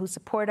team, people who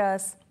support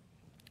us,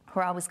 who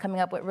are always coming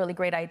up with really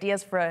great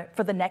ideas for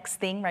the next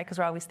thing, right? Because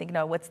we're always thinking,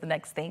 what's the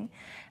next thing?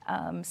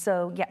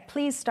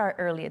 Please start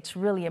early. It's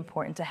really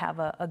important to have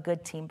a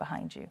good team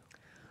behind you.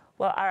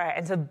 Well, all right.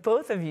 And so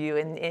both of you,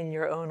 in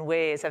your own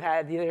ways, have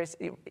had either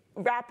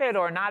rapid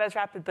or not as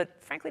rapid, but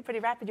frankly pretty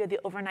rapid. You had the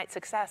overnight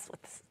success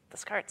with the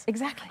skirts.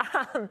 Exactly.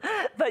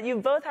 But you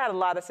both had a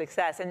lot of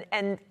success.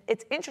 And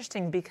it's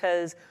interesting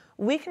because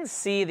we can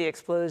see the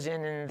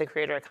explosion in the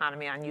creator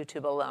economy on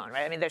YouTube alone,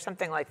 right? I mean, there's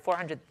something like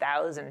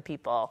 400,000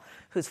 people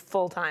whose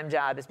full-time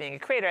job is being a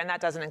creator, and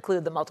that doesn't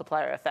include the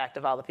multiplier effect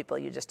of all the people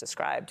you just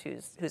described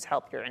whose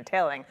help you're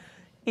entailing.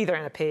 either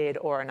in a paid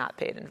or a not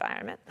paid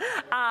environment.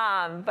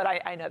 But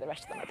I know the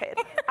rest of them are paid.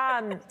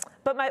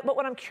 But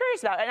what I'm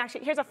curious about, and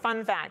actually here's a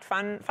fun fact,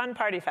 fun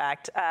party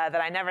fact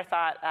that I never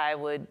thought I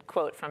would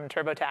quote from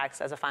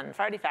TurboTax as a fun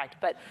party fact,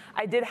 but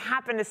I did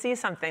happen to see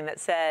something that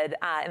said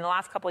in the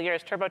last couple of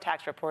years,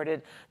 TurboTax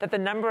reported that the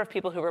number of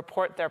people who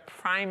report their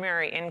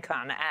primary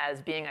income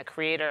as being a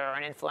creator or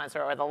an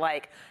influencer or the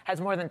like has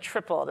more than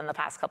tripled in the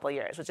past couple of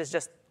years, which is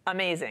just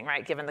amazing,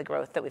 right, given the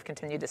growth that we've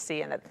continued to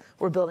see and that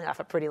we're building off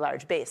a pretty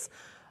large base.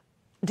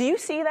 Do you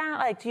see that?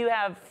 Like, do you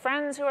have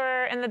friends who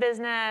are in the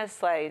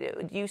business?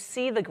 Like, do you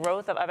see the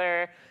growth of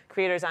other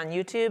creators on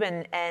YouTube?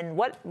 And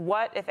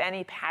what, if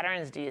any,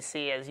 patterns do you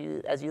see as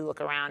you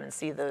look around and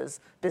see those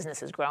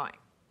businesses growing?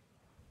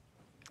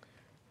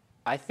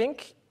 I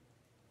think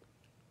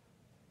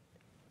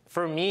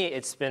for me,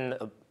 it's been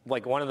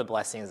like one of the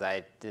blessings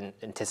I didn't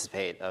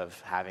anticipate of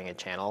having a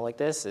channel like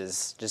this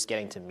is just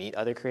getting to meet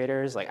other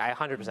creators. Like, I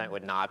 100%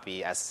 would not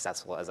be as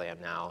successful as I am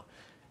now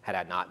had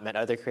I not met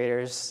other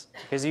creators,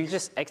 because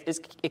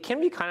it can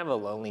be kind of a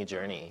lonely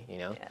journey, you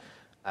know?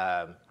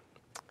 Yeah.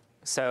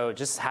 So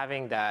just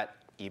having that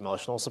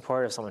emotional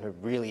support of someone who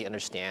really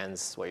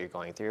understands what you're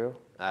going through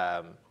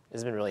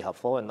has been really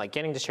helpful, and like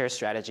getting to share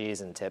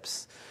strategies and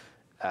tips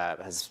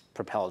has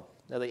propelled,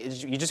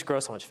 you just grow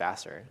so much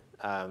faster.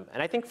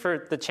 And I think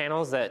for the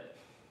channels that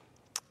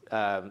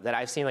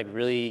I've seen like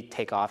really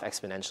take off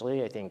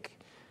exponentially, I think,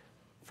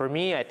 for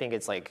me, I think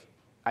it's like,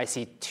 I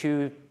see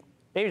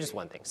maybe just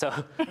one thing. So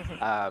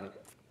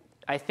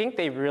I think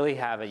they really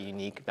have a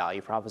unique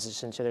value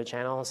proposition to their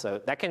channel.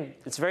 So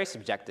it's very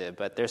subjective,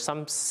 but there's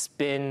some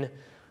spin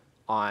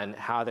on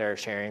how they're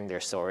sharing their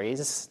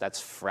stories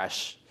that's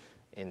fresh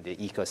in the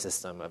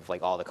ecosystem of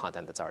like all the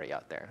content that's already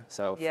out there.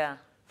 So yeah.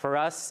 For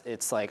us,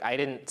 it's like, I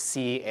didn't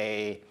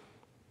see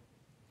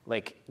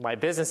my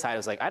business side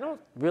was like, I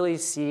don't really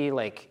see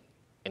like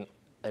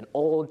an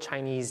old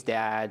Chinese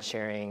dad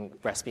sharing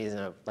recipes in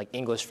a like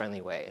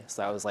English-friendly way.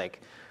 So that was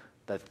like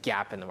the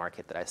gap in the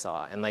market that I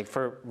saw. And like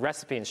for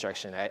recipe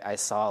instruction, I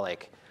saw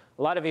like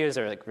a lot of videos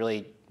are like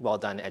really well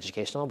done,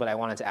 educational, but I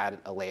wanted to add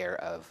a layer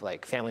of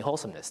like family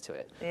wholesomeness to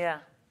it. Yeah.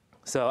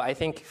 So I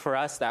think for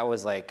us, that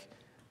was like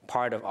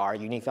part of our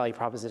unique value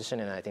proposition,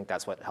 and I think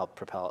that's what helped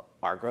propel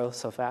our growth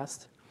so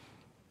fast.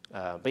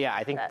 But yeah,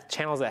 I think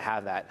channels that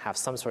have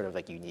some sort of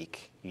like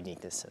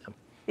uniqueness to them.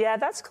 Yeah,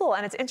 that's cool.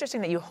 And it's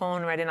interesting that you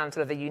hone right in on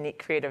sort of the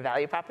unique creative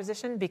value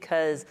proposition,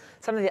 because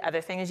some of the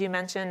other things you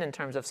mentioned in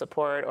terms of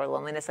support or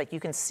loneliness, like you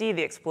can see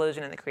the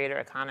explosion in the creator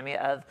economy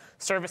of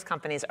service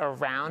companies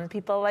around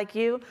people like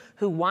you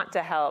who want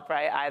to help,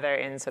 right, either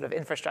in sort of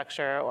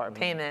infrastructure or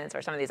payments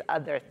or some of these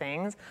other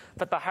things.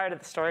 But the heart of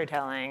the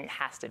storytelling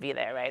has to be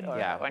there, right?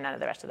 Or none of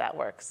the rest of that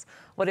works.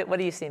 What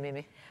do you see,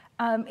 Mimi?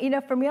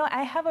 For me,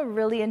 I have a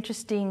really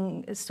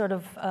interesting sort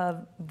of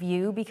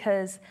view,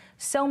 because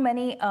so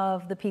many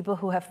of the people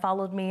who have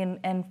followed me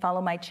and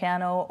follow my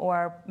channel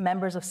or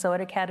members of Sew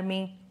It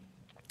Academy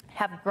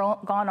have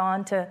gone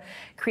on to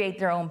create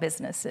their own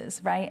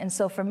businesses, right? And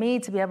so for me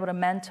to be able to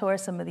mentor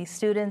some of these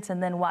students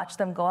and then watch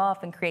them go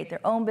off and create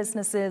their own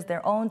businesses,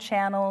 their own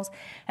channels,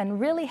 and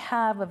really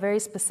have a very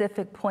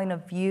specific point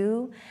of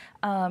view.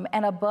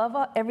 And above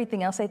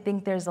everything else, I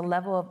think there's a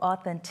level of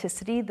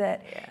authenticity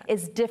that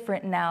is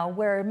different now,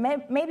 where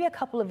maybe a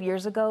couple of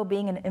years ago,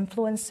 being an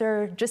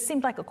influencer just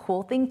seemed like a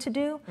cool thing to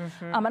do.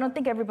 I don't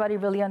think everybody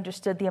really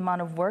understood the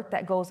amount of work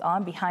that goes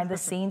on behind the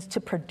scenes to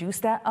produce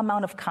that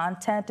amount of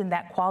content and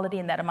that quality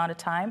in that amount of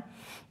time.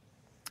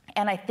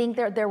 And I think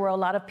there were a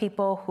lot of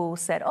people who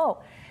said,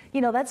 oh,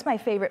 that's my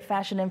favorite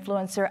fashion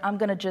influencer, I'm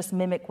gonna just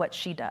mimic what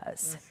she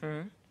does.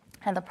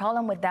 And the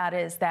problem with that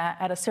is that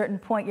at a certain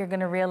point, you're going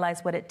to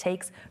realize what it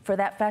takes for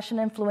that fashion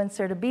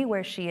influencer to be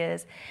where she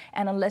is.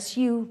 And unless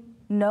you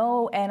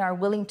know and are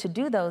willing to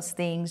do those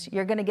things,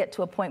 you're going to get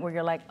to a point where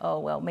you're like, oh,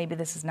 well, maybe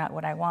this is not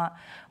what I want.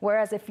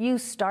 Whereas if you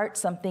start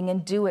something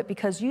and do it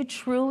because you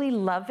truly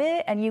love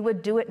it and you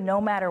would do it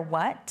no matter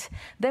what,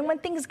 then when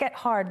things get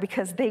hard,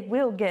 because they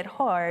will get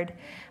hard,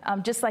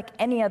 just like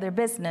any other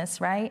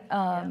business, right?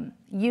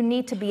 You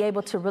need to be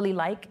able to really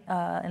like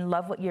and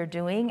love what you're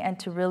doing, and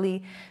to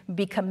really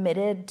be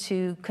committed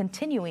to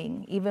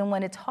continuing, even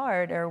when it's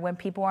hard or when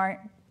people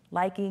aren't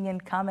liking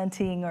and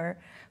commenting or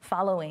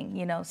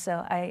following, So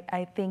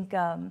I think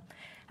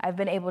I've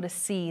been able to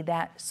see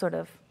that sort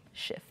of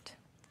shift.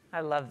 I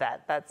love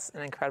that. That's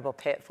an incredible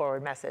pay it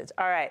forward message.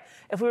 All right,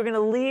 if we were going to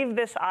leave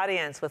this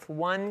audience with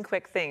one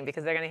quick thing,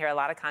 because they're going to hear a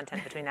lot of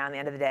content between now and the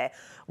end of the day,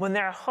 when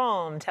they're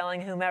home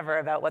telling whomever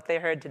about what they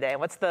heard today,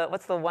 what's the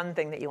one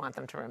thing that you want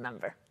them to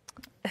remember?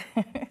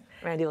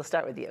 Randy, we'll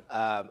start with you.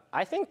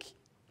 I think,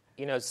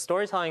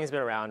 storytelling has been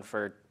around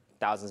for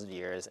thousands of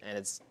years, and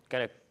it's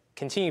going to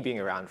continue being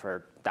around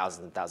for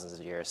thousands and thousands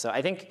of years. So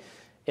I think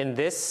in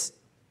this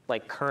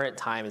current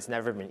time, it's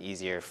never been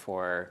easier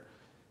for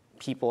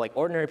people,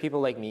 ordinary people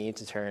like me,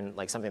 to turn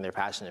something they're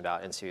passionate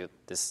about into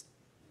this,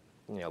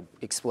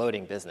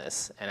 exploding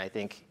business. And I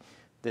think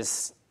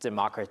this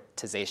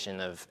democratization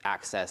of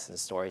access and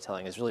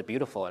storytelling is really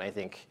beautiful. And I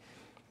think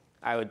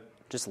I would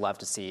just love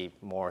to see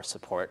more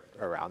support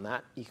around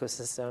that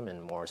ecosystem and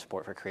more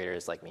support for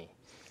creators like me.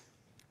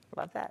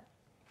 Love that.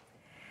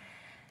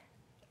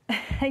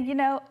 You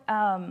know,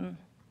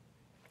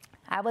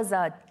 I was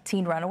a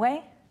teen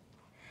runaway.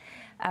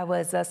 I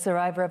was a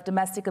survivor of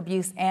domestic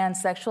abuse and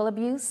sexual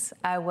abuse.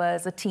 I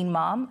was a teen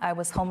mom. I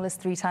was homeless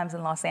 3 times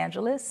in Los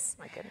Angeles.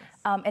 My goodness.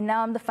 And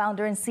now I'm the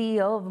founder and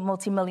CEO of a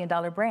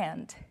multi-million-dollar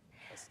brand.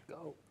 Let's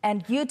go.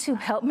 And YouTube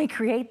helped me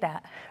create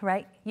that,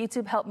 right?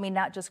 YouTube helped me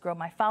not just grow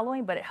my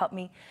following, but it helped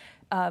me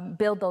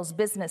build those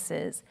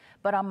businesses.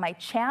 But on my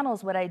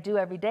channels, what I do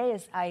every day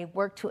is I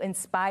work to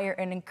inspire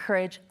and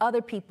encourage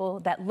other people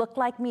that look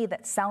like me,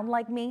 that sound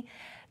like me,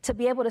 to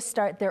be able to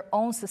start their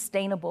own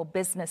sustainable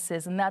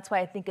businesses. And that's why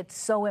I think it's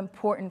so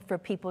important for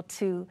people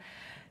to,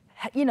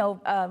 you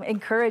know,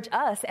 encourage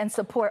us and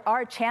support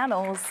our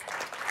channels.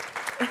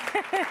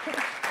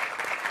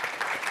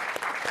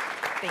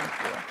 Thank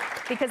you.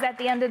 Because at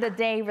the end of the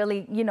day,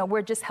 really, you know,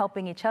 we're just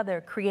helping each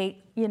other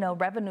create, you know,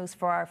 revenues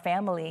for our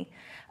family.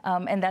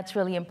 And that's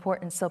really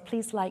important. So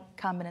please like,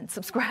 comment, and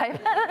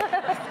subscribe.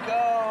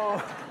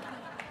 Go.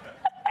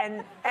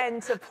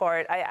 And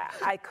support.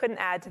 I couldn't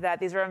add to that.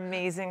 These are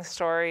amazing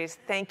stories.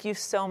 Thank you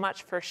so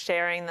much for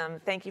sharing them.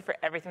 Thank you for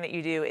everything that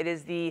you do. It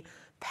is the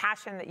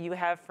passion that you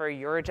have for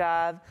your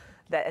job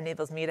that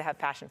enables me to have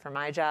passion for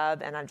my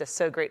job. And I'm just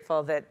so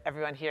grateful that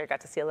everyone here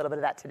got to see a little bit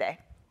of that today.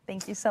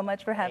 Thank you so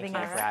much for having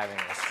us. Thank you for having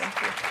us.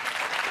 Thank you.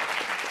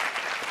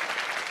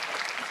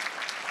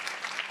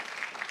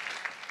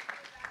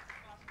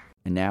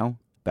 And now,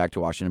 back to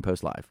Washington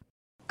Post Live.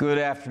 Good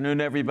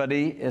afternoon,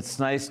 everybody. It's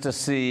nice to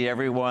see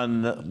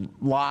everyone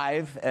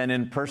live and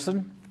in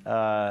person.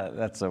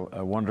 That's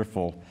a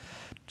wonderful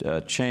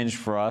change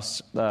for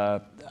us.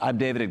 I'm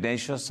David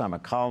Ignatius. I'm a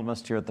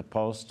columnist here at the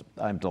Post.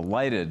 I'm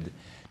delighted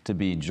to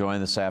be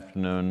joined this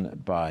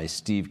afternoon by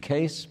Steve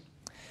Case,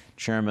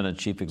 Chairman and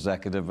Chief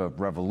Executive of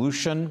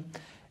Revolution,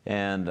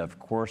 and of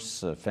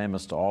course,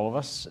 famous to all of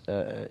us,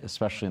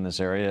 especially in this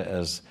area,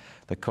 as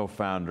the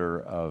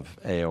co-founder of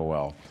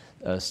AOL.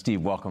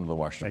 Steve, welcome to the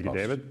Washington Post.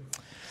 Thank you, David.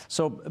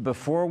 So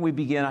before we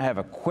begin, I have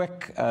a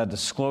quick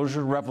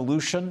disclosure.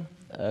 Revolution,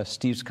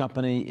 Steve's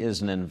company,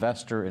 is an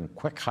investor in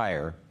Quick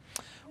Hire,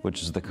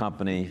 which is the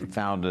company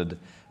founded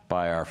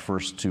by our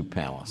first 2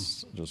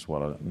 panelists. Just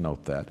want to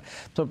note that.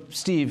 So,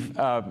 Steve,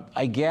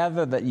 I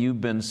gather that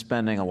you've been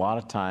spending a lot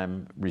of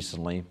time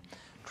recently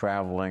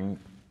traveling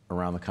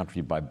around the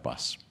country by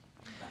bus.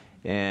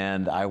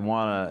 And I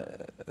want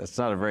to, it's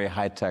not a very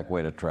high-tech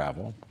way to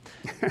travel.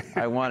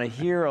 I want to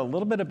hear a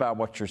little bit about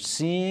what you're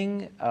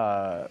seeing,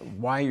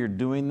 why you're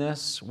doing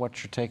this,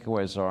 what your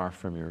takeaways are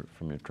from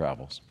your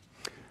travels.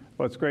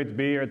 Well, it's great to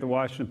be here at the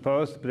Washington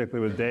Post,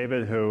 particularly with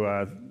David, who,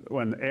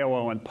 when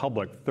AOL went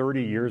public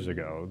 30 years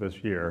ago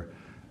this year,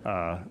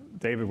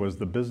 David was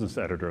the business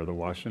editor of the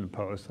Washington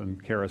Post,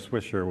 and Kara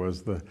Swisher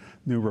was the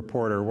new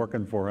reporter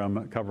working for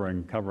him,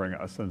 covering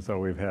us. And so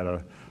we've had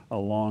a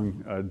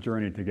long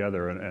journey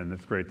together, and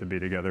it's great to be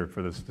together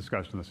for this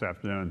discussion this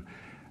afternoon.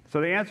 So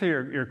to answer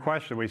your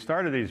question, we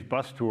started these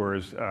bus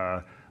tours,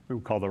 we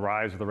call the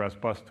Rise of the Rest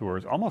bus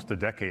tours, almost a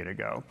decade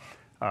ago.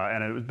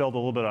 And it was built a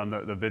little bit on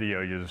the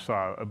video you just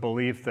saw, a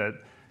belief that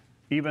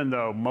even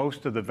though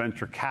most of the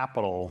venture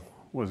capital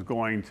was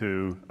going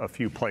to a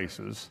few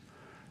places,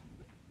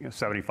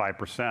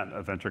 75%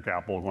 of venture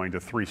capital going to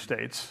 3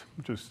 states,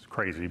 which is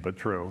crazy but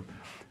true,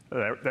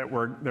 there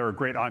were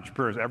great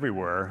entrepreneurs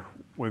everywhere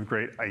with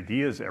great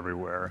ideas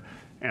everywhere.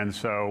 And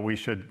so we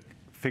should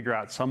figure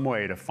out some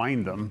way to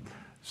find them,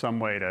 some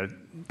way to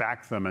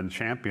back them and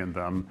champion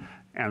them.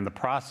 And the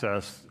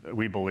process,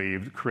 we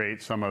believe,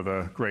 create some of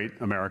the great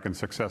American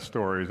success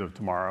stories of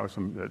tomorrow,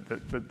 some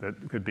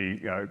that could be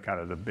kind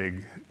of the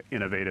big,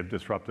 innovative,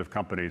 disruptive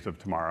companies of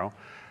tomorrow.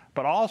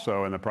 But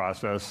also in the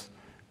process,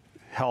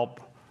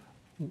 help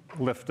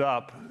lift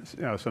up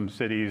some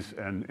cities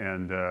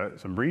and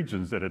some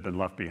regions that had been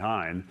left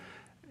behind.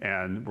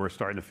 And we're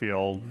starting to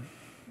feel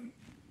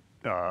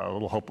a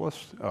little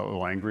hopeless, a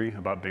little angry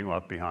about being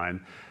left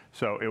behind.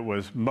 So it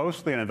was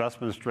mostly an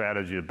investment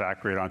strategy to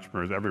back great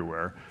entrepreneurs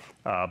everywhere,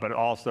 but it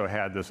also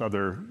had this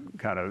other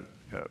kind of,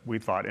 we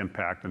thought,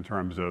 impact in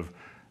terms of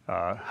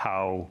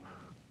how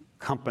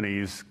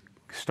companies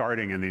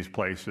starting in these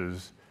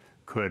places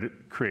could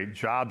create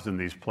jobs in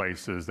these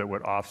places that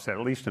would offset,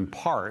 at least in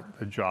part,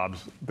 the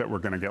jobs that were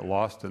going to get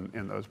lost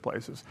in those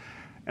places.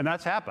 And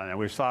that's happened, and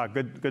we saw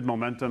good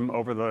momentum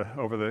over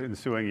the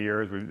ensuing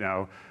years. We've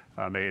now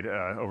made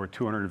over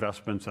 200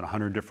 investments in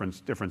 100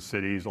 different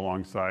cities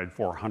alongside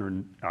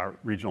 400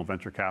 regional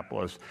venture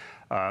capitalists.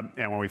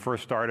 And when we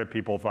first started,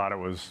 people thought it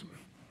was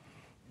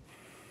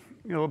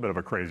a little bit of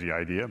a crazy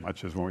idea,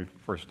 much as when we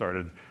first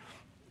started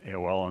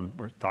AOL and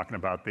we're talking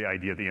about the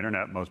idea of the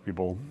internet, most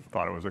people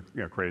thought it was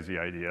a crazy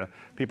idea.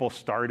 People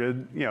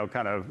started,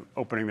 kind of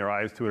opening their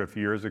eyes to it a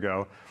few years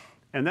ago.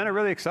 And then it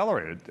really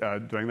accelerated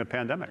during the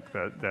pandemic,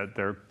 that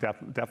there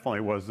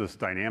definitely was this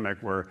dynamic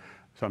where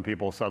some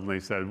people suddenly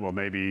said, well,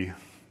 maybe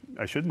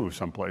I should move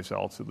someplace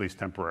else, at least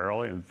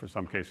temporarily, and for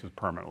some cases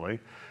permanently.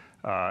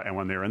 And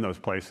when they were in those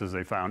places,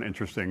 they found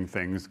interesting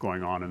things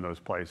going on in those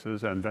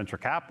places. And venture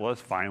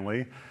capitalists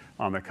finally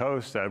on the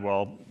coast said,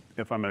 well,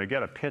 if I'm going to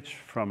get a pitch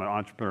from an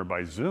entrepreneur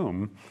by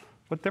Zoom,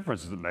 what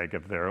difference does it make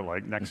if they're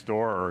like next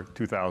door or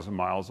 2,000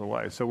 miles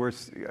away? So I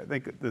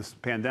think this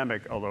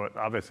pandemic, although it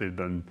obviously has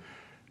been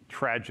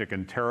tragic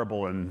and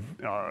terrible in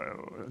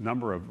a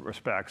number of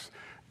respects,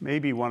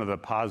 maybe one of the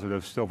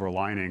positive silver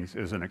linings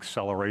is an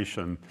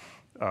acceleration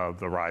of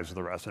the rise of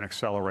the rest, an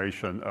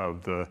acceleration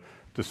of the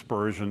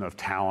dispersion of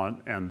talent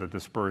and the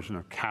dispersion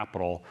of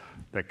capital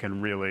that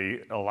can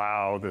really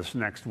allow this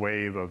next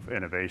wave of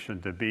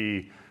innovation to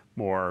be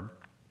more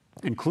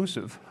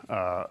inclusive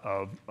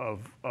of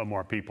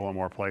more people and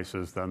more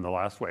places than the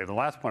last wave. The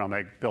last point I'll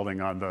make,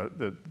 building on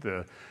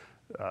the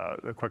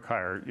quick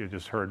hire you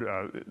just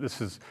heard,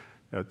 this is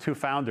two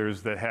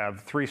founders that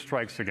have 3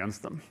 strikes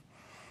against them.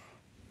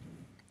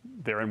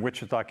 They're in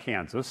Wichita,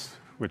 Kansas,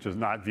 which is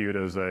not viewed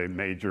as a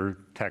major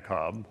tech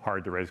hub,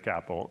 hard to raise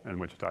capital in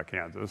Wichita,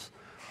 Kansas.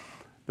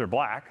 They're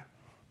black,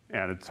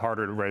 and it's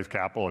harder to raise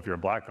capital if you're a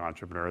black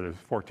entrepreneur. There's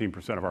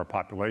 14% of our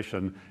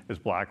population is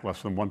black,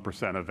 less than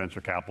 1% of venture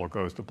capital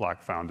goes to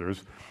black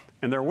founders,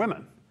 and they're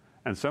women.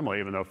 And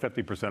similarly, even though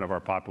 50% of our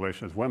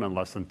population is women,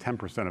 less than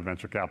 10% of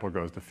venture capital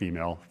goes to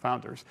female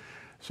founders.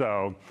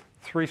 So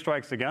 3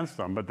 strikes against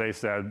them, but they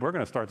said, we're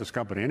going to start this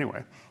company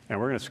anyway, and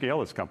we're going to scale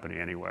this company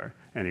anyway.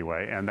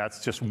 And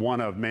that's just one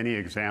of many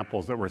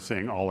examples that we're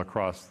seeing all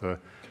across the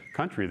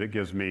country that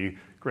gives me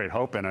great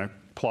hope. And a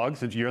plug,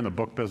 since you're in the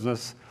book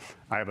business,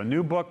 I have a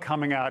new book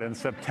coming out in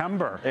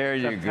September. There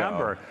you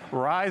go.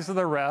 Rise of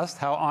the Rest,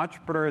 How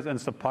Entrepreneurs in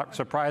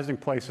Surprising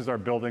Places Are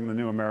Building the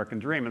New American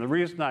Dream. And the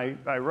reason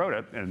I wrote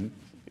it, and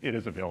it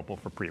is available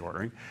for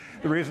pre-ordering,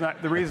 the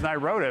reason I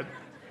wrote it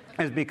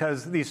is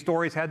because these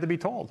stories had to be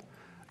told.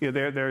 You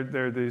know,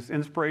 they're these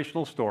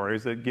inspirational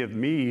stories that give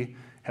me,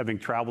 having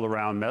traveled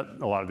around, met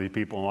a lot of these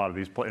people in a lot of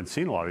these and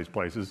seen a lot of these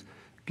places,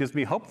 gives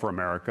me hope for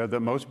America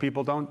that most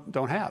people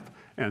don't have.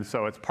 And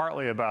so it's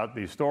partly about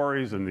these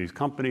stories and these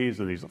companies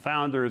and these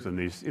founders and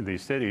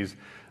these cities,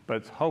 but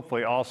it's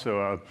hopefully also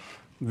a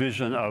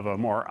vision of a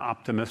more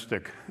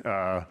optimistic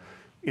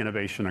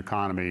innovation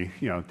economy,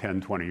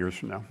 10, 20 years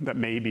from now, that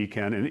maybe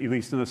can, at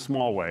least in a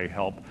small way,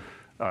 help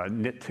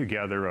knit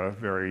together a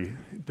very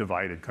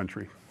divided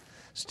country.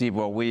 Steve,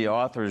 what we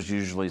authors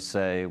usually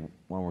say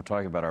when we're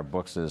talking about our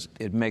books is,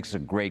 it makes a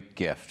great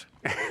gift.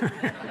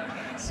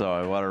 So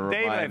I want to remind...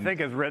 Dave, I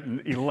think, has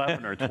written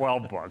 11 or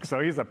 12 books,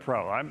 so he's a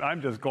pro.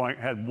 I'm just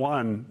had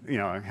one,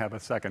 have a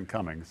second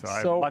coming. So I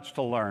have much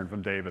to learn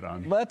from David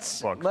on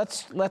books.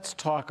 Let's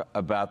talk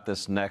about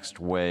this next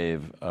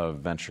wave of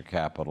venture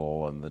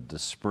capital and the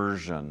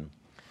dispersion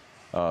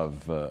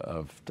of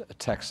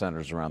tech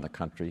centers around the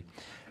country.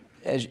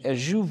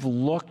 As you've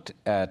looked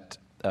at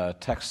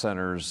tech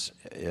centers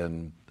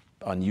in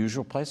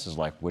unusual places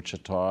like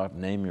Wichita,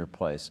 name your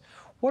place,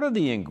 what are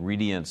the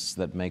ingredients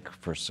that make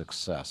for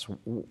success?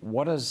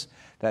 What does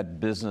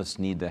that business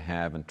need to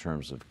have in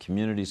terms of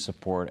community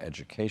support,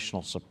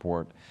 educational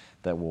support,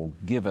 that will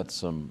give it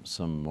some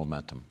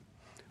momentum?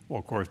 Well,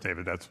 of course,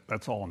 David,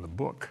 that's all in the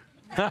book.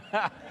 Give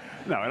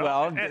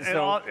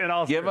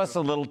us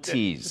a little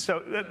tease. So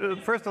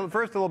first, a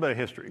little bit of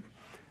history.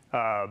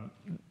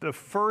 The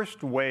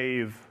first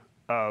wave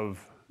of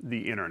the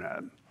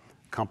internet,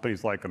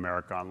 companies like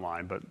America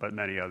Online, but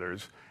many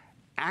others,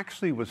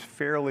 actually was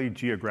fairly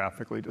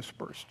geographically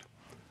dispersed.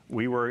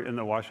 We were in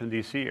the Washington,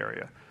 D.C.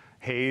 area.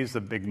 Hayes,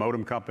 the big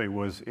modem company,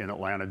 was in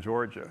Atlanta,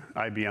 Georgia.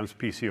 IBM's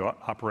PC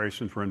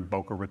operations were in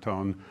Boca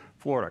Raton,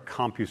 Florida.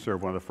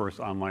 CompuServe, one of the first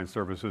online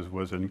services,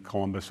 was in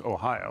Columbus,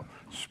 Ohio.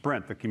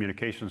 Sprint, the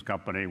communications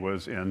company,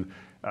 was in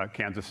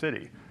Kansas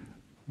City.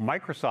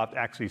 Microsoft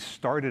actually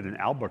started in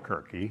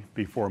Albuquerque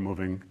before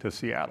moving to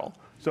Seattle.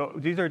 So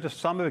these are just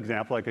some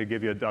examples. I could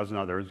give you a dozen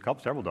others,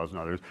 several dozen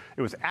others.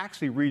 It was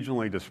actually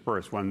regionally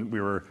dispersed when we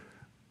were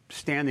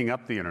standing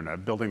up the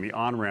internet, building the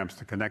on-ramps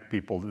to connect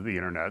people to the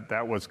internet.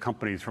 That was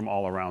companies from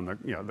all around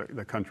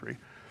the country.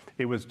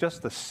 It was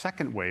just the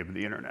second wave of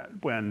the internet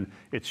when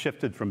it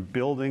shifted from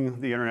building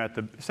the internet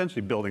to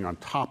essentially building on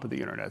top of the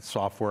internet,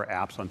 software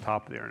apps on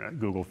top of the internet,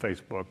 Google,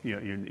 Facebook,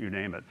 you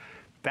name it.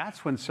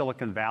 That's when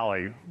Silicon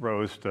Valley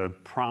rose to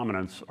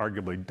prominence,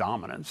 arguably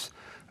dominance,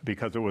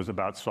 because it was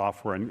about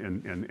software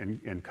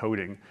and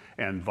coding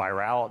and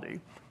virality.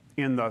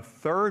 In the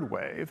third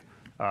wave,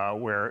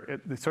 where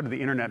sort of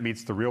the internet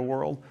meets the real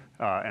world,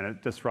 and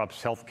it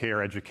disrupts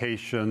healthcare,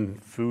 education,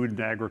 food and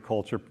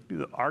agriculture,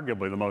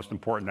 arguably the most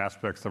important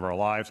aspects of our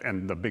lives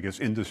and the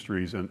biggest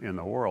industries in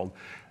the world,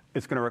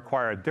 it's going to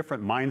require a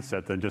different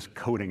mindset than just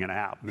coding an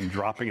app and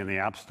dropping in the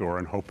App Store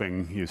and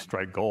hoping you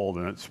strike gold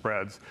and it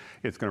spreads.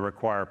 It's going to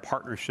require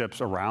partnerships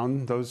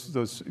around those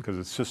because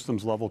it's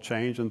systems level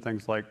change and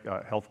things like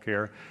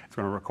healthcare. It's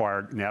going to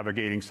require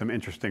navigating some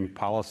interesting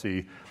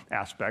policy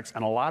aspects,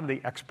 and a lot of the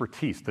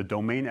expertise, the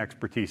domain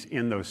expertise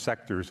in those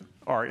sectors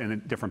are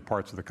in different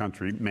parts of the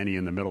country, many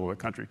in the middle of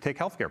the country. Take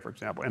healthcare, for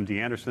example.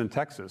 MD Anderson in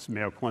Texas,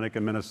 Mayo Clinic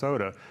in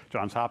Minnesota,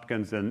 Johns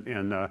Hopkins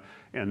in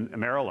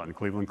Maryland,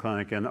 Cleveland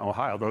Clinic in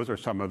Ohio. Those are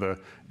some of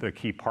the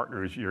key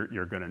partners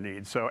you're going to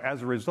need. So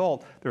as a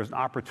result, there's an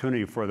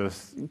opportunity for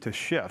this to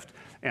shift.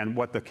 And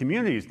what the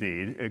communities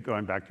need,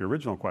 going back to your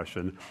original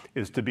question,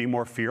 is to be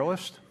more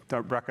fearless,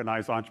 to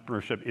recognize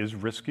entrepreneurship is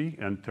risky,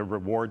 and to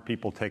reward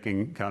people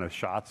taking kind of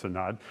shots and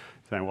not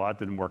saying, well, that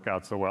didn't work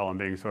out so well, and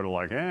being sort of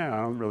like, I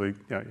don't really,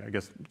 I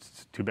guess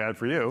it's too bad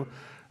for you.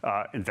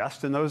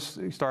 Invest in those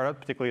startups,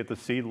 particularly at the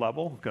seed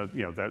level, because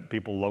that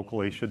people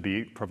locally should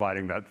be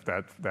providing that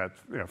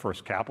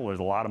first capital. There's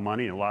a lot of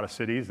money in a lot of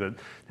cities that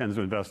tends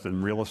to invest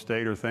in real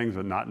estate or things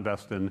and not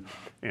invest in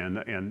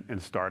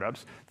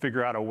startups.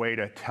 Figure out a way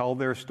to tell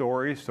their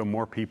stories so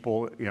more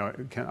people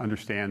can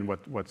understand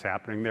what's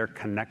happening there.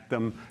 Connect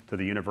them to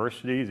the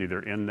universities,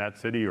 either in that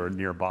city or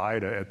nearby,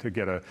 to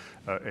get a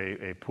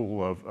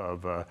pool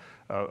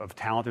of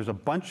talent. There's a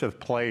bunch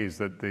of plays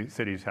that the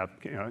cities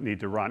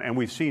need to run, and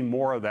we've seen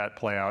more of that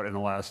play out in the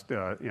last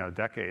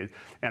decade.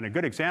 And a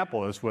good example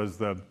was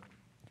the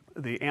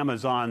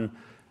Amazon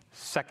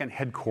second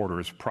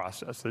headquarters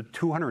process. The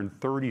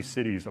 230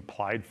 cities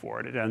applied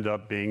for it. It ended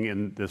up being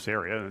in this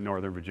area, in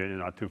Northern Virginia,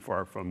 not too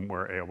far from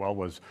where AOL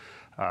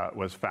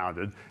was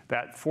founded.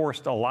 That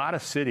forced a lot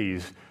of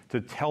cities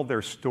to tell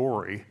their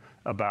story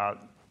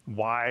about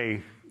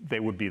why they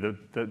would be the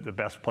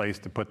best place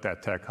to put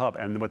that tech hub.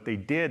 And what they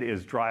did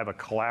is drive a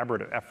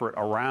collaborative effort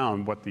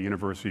around what the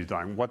university is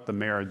doing, what the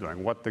mayor is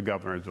doing, what the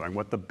governor is doing,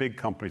 what the big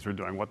companies are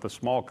doing, what the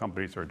small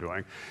companies are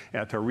doing,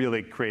 to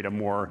really create a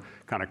more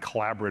kind of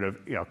collaborative,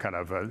 kind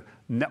of a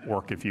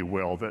network, if you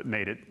will, that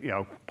made it,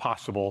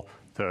 possible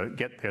to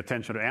get the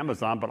attention of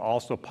Amazon, but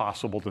also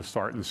possible to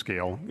start and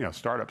scale,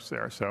 startups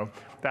there. So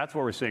that's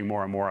what we're seeing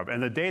more and more of.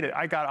 And the data,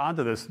 I got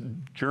onto this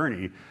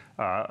journey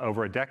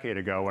over a decade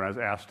ago when I was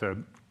asked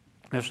to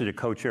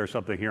co-chair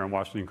something here in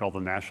Washington called the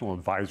National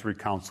Advisory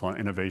Council on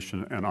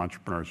Innovation and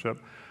Entrepreneurship.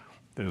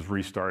 That is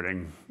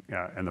restarting,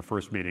 and the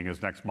first meeting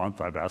is next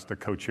month. I've asked to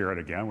co-chair it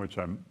again, which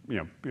I'm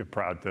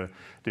proud to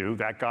do.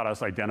 That got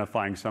us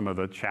identifying some of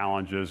the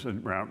challenges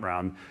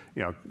around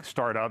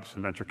startups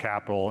and venture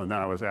capital, and then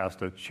I was asked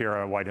to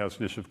chair a White House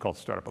initiative called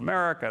Startup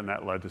America, and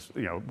that led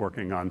to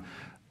working on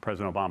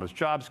President Obama's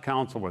Jobs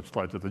Council, which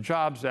led to the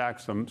Jobs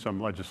Act,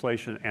 some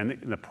legislation. And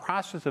in the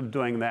process of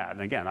doing that,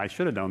 and again, I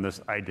should have known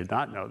this, I did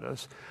not know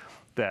this,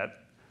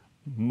 that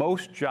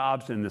most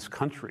jobs in this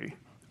country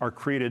are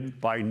created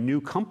by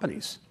new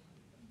companies,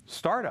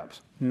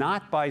 startups,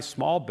 not by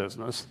small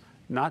business,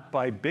 not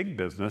by big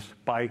business,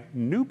 by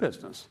new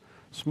business.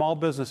 Small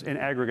business in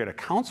aggregate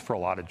accounts for a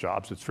lot of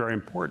jobs. It's very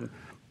important.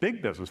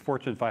 Big business,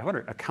 Fortune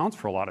 500, accounts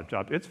for a lot of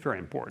jobs. It's very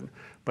important.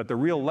 But the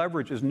real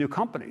leverage is new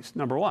companies,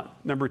 number one.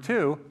 Number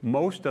two,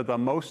 most of the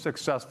most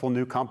successful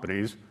new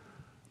companies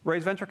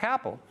raise venture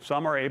capital.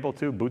 Some are able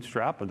to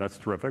bootstrap, and that's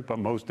terrific, but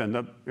most end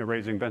up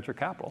raising venture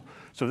capital.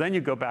 So then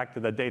you go back to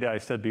the data I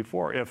said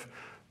before. If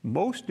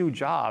most new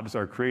jobs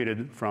are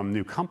created from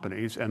new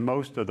companies, and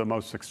most of the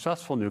most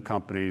successful new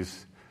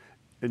companies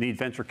need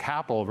venture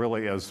capital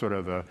really as sort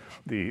of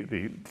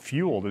the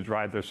fuel to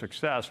drive their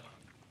success,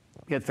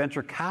 yet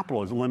venture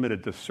capital is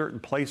limited to certain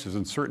places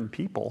and certain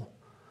people,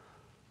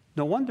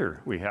 no wonder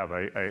we have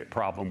a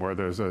problem where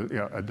there's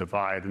a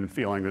divide and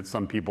feeling that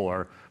some people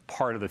are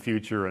part of the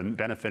future and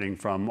benefiting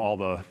from all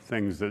the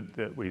things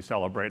that we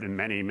celebrate, and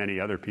many, many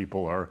other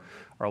people are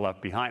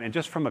left behind. And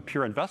just from a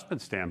pure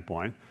investment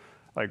standpoint,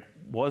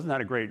 wasn't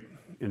that a great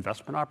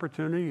investment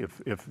opportunity?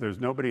 If there's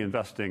nobody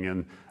investing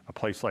in a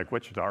place like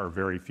Wichita, or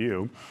very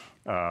few,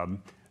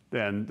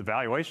 then the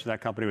valuation of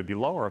that company would be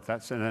lower if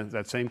that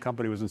same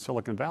company was in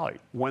Silicon Valley.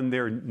 When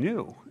they're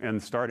new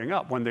and starting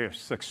up, when they're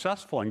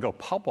successful and go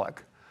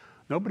public,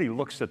 nobody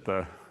looks at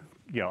the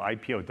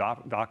IPO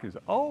doc and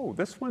says, oh,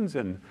 this one's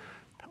in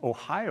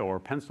Ohio or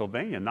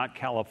Pennsylvania, not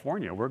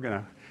California. We're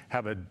going to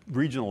have a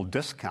regional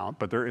discount,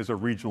 but there is a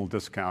regional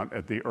discount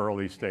at the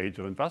early stage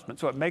of investment.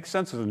 So it makes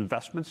sense as an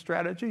investment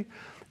strategy.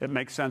 It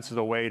makes sense as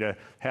a way to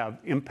have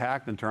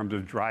impact in terms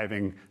of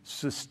driving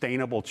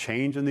sustainable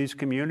change in these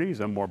communities,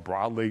 and more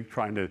broadly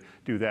trying to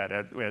do that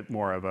at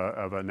more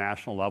of a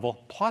national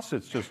level. Plus,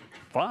 it's just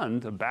fun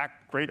to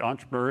back great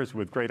entrepreneurs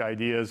with great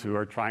ideas who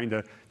are trying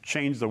to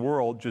change the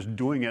world, just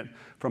doing it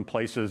from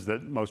places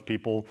that most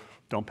people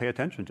don't pay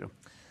attention to.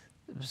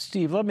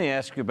 Steve, let me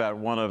ask you about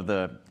one of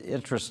the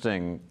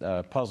interesting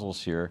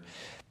puzzles here.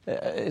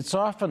 It's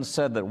often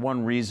said that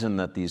one reason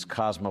that these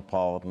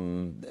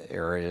cosmopolitan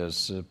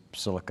areas,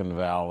 Silicon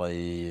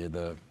Valley,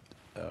 the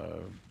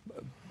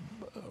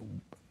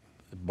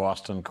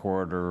Boston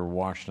corridor,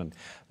 Washington,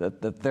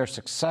 that they're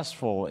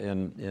successful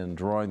in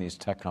drawing these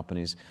tech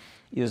companies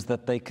is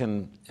that they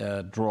can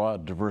draw a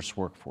diverse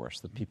workforce,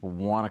 that people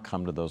want to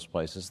come to those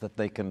places, that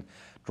they can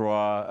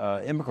draw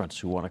immigrants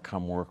who want to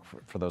come work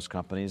for those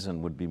companies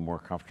and would be more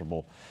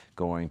comfortable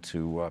going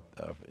to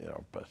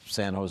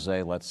San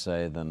Jose, let's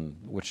say, than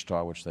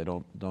Wichita, which they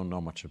don't know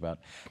much about.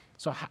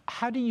 So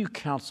how do you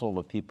counsel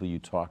the people you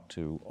talk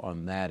to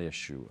on that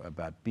issue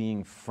about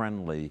being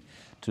friendly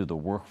to the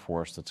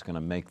workforce that's going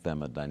to make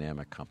them a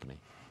dynamic company?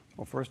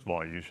 Well, first of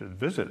all, you should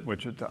visit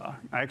Wichita.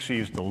 I actually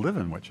used to live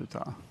in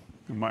Wichita.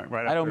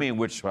 I don't mean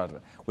Wichita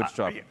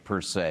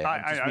per se.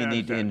 I just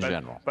mean in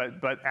general.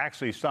 But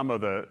actually, some of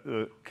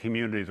the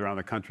communities around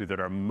the country that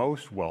are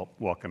most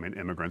welcoming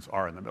immigrants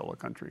are in the middle of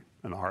the country,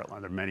 in the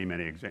heartland. There are many,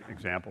 many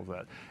examples of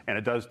that. And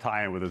it does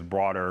tie in with this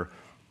broader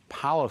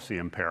policy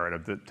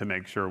imperative to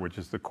make sure, which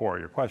is the core of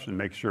your question,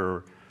 make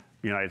sure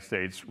the United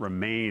States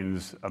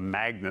remains a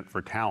magnet for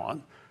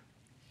talent.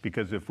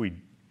 Because if we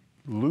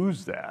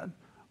lose that,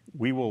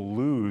 we will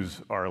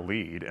lose our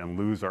lead and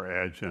lose our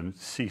edge and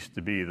cease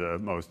to be the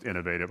most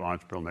innovative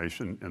entrepreneurial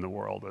nation in the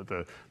world.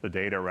 The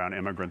data around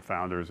immigrant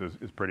founders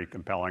is pretty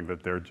compelling,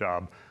 that they're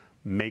job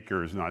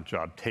makers, not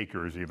job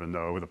takers, even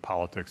though the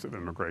politics of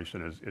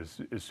immigration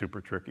is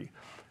super tricky.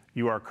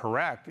 You are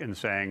correct in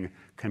saying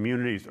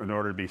communities, in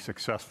order to be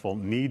successful,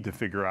 need to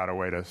figure out a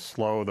way to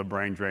slow the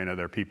brain drain of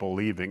their people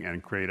leaving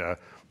and create a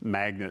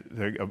magnet,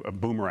 a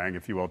boomerang,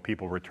 if you will,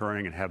 people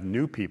returning and have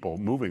new people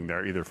moving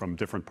there, either from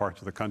different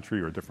parts of the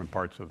country or different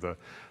parts of the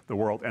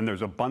world. And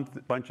there's a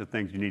bunch of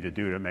things you need to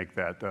do to make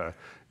that,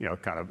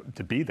 kind of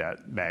to be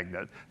that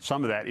magnet.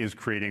 Some of that is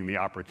creating the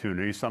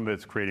opportunities. Some of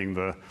it's creating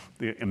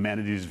the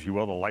amenities, if you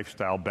will, the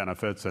lifestyle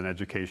benefits and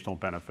educational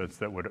benefits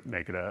that would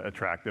make it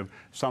attractive.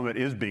 Some of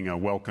it is being a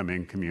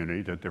welcoming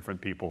community to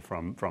different people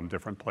from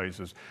different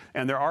places.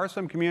 And there are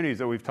some communities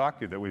that we've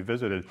talked to, that we've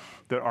visited,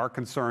 that are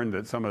concerned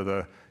that some of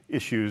the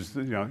issues,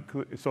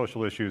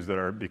 social issues that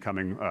are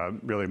becoming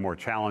really more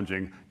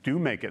challenging do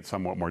make it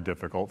somewhat more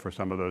difficult for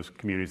some of those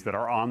communities that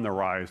are on the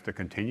rise to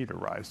continue to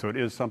rise. So it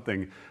is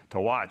something to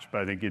watch,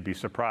 but I think you'd be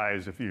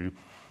surprised if you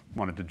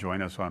wanted to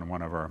join us on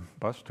one of our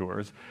bus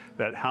tours,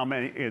 that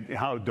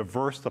how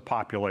diverse the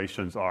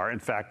populations are. In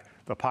fact,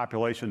 the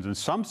populations in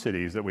some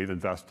cities that we've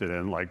invested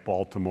in, like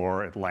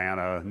Baltimore,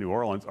 Atlanta, New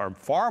Orleans, are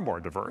far more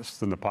diverse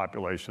than the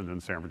population in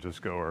San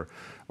Francisco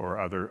or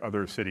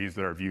other cities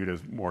that are viewed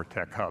as more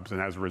tech hubs.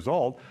 And as a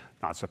result,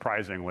 not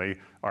surprisingly,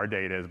 our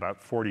data is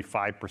about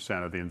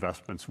 45% of the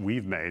investments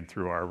we've made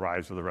through our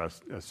Rise of the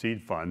Rest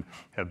seed fund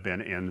have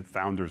been in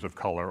founders of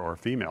color or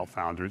female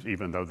founders,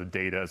 even though the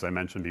data, as I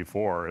mentioned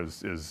before,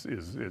 it's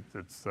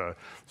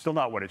still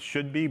not what it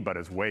should be, but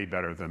it's way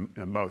better than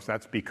most.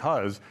 That's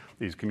because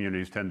these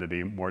communities tend to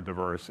be more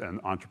diverse, and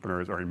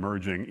entrepreneurs are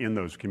emerging in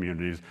those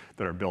communities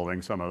that are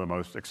building some of the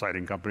most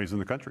exciting companies in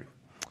the country.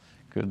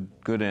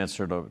 Good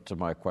answer to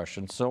my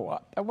question. So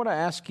I want to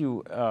ask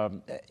you,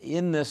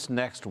 in this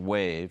next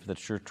wave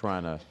that you're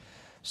trying to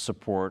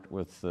support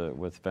with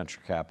venture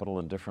capital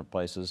in different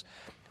places,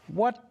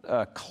 what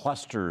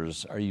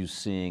clusters are you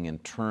seeing in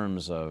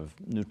terms of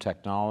new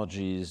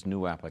technologies,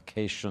 new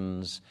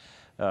applications?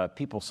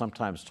 People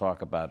sometimes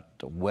talk about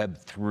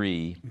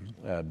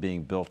Web3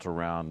 being built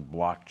around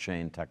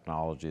blockchain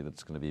technology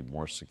that's going to be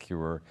more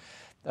secure.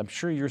 I'm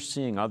sure you're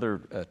seeing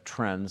other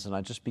trends, and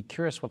I'd just be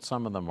curious what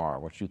some of them are,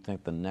 what you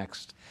think the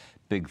next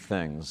big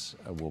things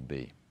will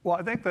be. Well,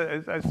 I think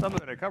that, as some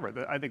of it I covered,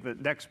 I think the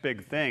next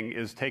big thing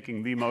is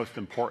taking the most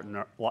important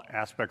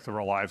aspects of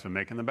our lives and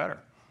making them better.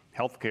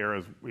 Healthcare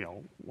is,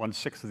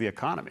 1/6 of the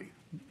economy.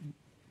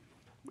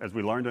 As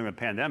we learned during the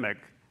pandemic,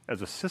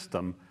 as a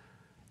system,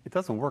 it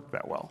doesn't work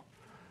that well.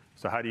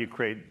 So how do you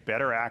create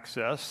better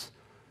access,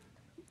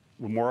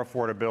 more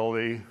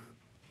affordability,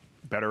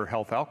 better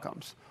health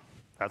outcomes?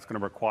 That's going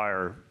to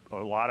require a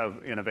lot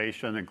of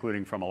innovation,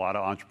 including from a lot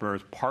of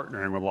entrepreneurs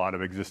partnering with a lot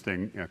of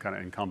existing kind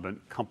of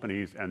incumbent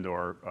companies and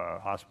or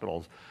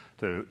hospitals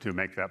to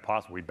make that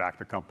possible. We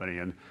backed a company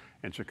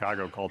in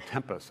Chicago called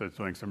Tempus that's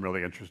doing some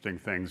really interesting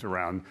things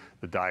around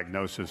the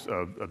diagnosis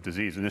of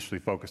disease, initially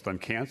focused on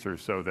cancer,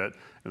 so that,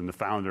 and the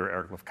founder,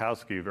 Eric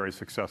Lefkowski, a very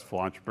successful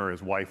entrepreneur,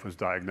 his wife was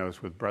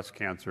diagnosed with breast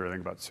cancer, I think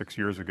about 6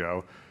 years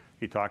ago.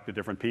 He talked to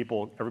different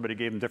people. Everybody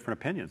gave him different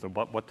opinions of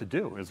what to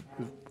do.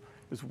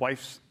 His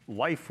wife's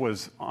life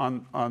was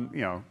on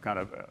kind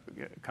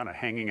of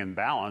hanging in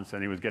balance,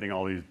 and he was getting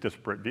all these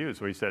disparate views.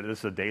 So he said, this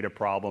is a data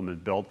problem,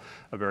 and built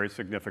a very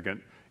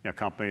significant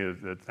company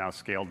that's now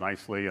scaled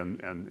nicely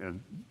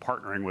and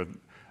partnering with,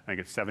 I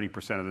think it's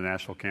 70% of the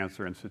National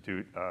Cancer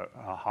Institute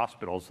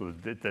hospitals. So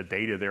the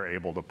data they're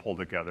able to pull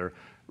together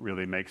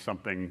really makes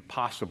something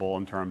possible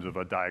in terms of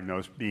a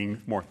diagnosis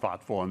being more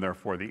thoughtful, and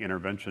therefore the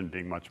intervention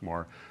being much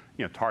more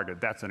targeted.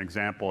 That's an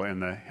example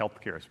in the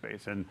healthcare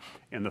space. And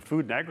in the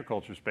food and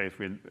agriculture space,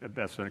 we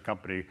invested in a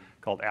company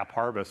called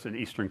AppHarvest in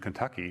Eastern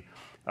Kentucky.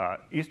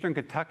 Eastern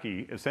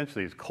Kentucky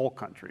essentially is coal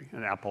country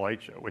in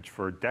Appalachia, which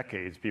for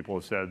decades people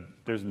have said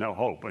there's no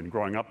hope. And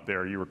growing up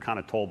there, you were kind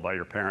of told by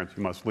your parents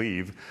you must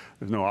leave.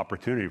 There's no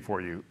opportunity for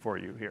you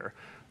here.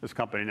 This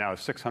company now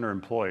has 600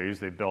 employees.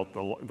 They built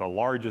the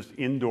largest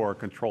indoor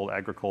controlled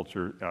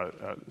agriculture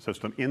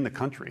system in the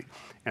country.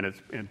 And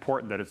it's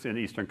important that it's in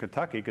Eastern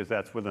Kentucky because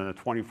that's within a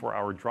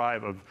 24-hour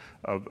drive of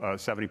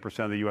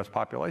 70% of the U.S.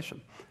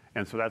 population.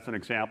 And so that's an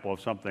example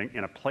of something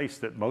in a place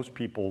that most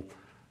people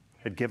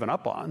had given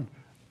up on,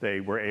 they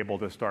were able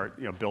to start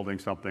building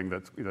something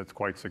that's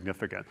quite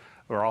significant.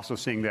 We're also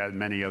seeing that in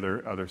many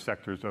other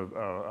sectors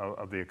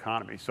of the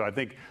economy. So I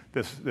think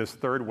this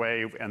third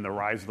wave and the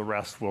rise of the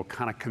rest will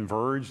kind of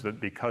converge, that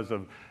because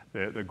of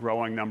the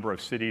growing number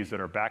of cities that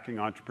are backing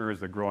entrepreneurs,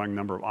 the growing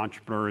number of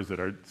entrepreneurs that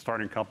are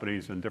starting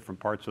companies in different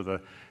parts of the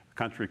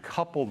country,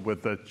 coupled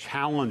with the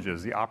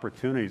challenges, the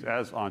opportunities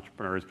as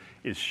entrepreneurs,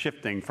 is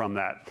shifting from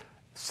that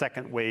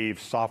second wave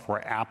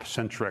software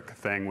app-centric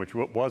thing, which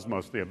was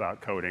mostly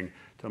about coding,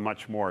 to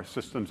much more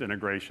systems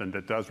integration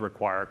that does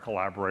require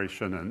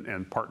collaboration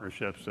and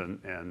partnerships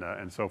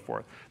and so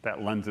forth.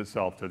 That lends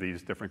itself to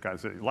these different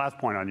kinds of things. Last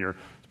point on your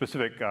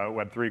specific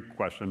Web3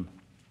 question.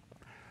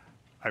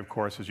 I, of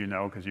course, as you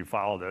know, because you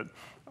followed it,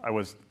 I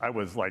was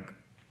like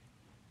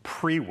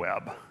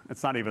pre-web.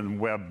 It's not even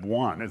Web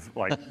 1. It's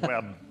like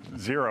Web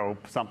 0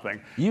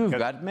 something. You've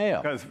got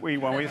mail. Because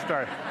when we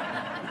started,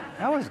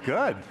 that was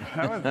good.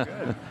 That was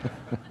good.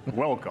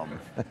 Welcome.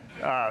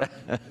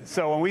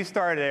 So when we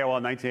started AOL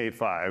in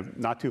 1985,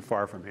 not too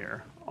far from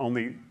here,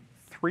 only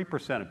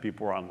 3% of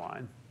people were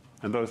online.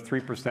 And those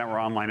 3% were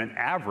online an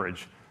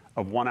average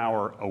of 1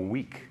 hour a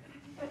week.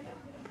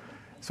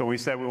 So we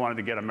said we wanted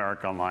to get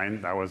America online.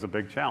 That was a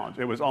big challenge.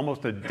 It was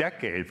almost a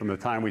decade from the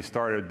time we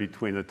started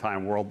between the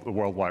time the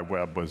World Wide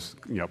Web was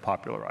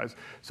popularized.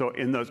 So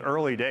in those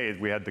early days,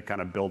 we had to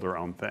kind of build our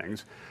own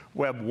things.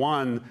 Web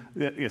 1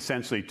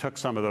 essentially took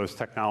some of those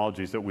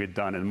technologies that we'd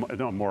done in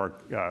a more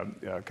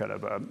kind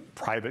of a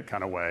private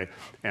kind of way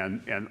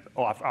and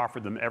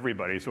offered them to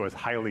everybody. So it was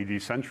highly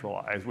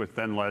decentralized, which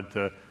then led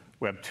to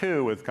Web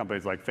 2 with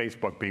companies like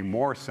Facebook being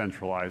more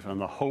centralized.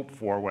 And the hope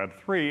for Web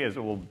 3 is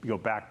it will go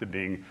back to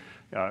being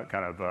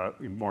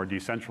more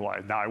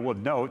decentralized. Now, I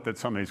would note that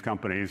some of these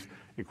companies,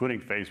 including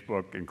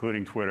Facebook,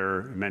 including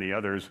Twitter, many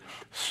others,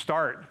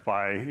 start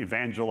by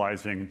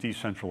evangelizing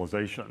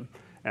decentralization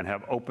and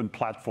have open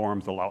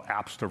platforms, allow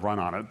apps to run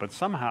on it. But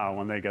somehow,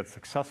 when they get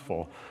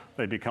successful,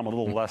 they become a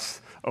little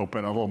less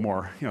open, a little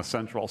more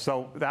central.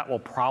 So that will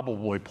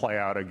probably play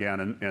out again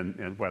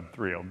in Web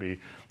 3. It'll be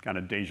kind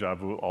of deja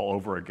vu all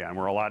over again,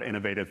 where a lot of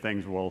innovative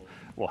things will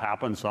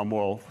happen. Some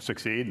will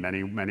succeed,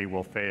 many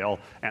will fail,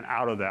 and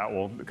out of that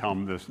will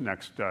come this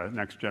next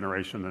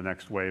generation, the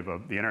next wave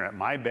of the internet.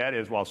 My bet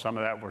is, while some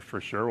of that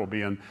for sure will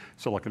be in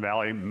Silicon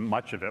Valley,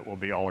 much of it will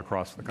be all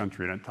across the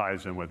country, and it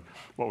ties in with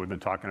what we've been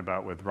talking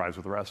about with Rise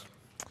of the Rest.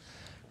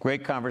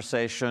 Great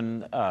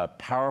conversation,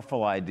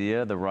 powerful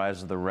idea, the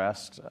rise of the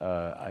rest.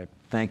 I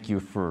thank you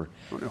for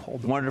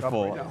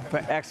wonderful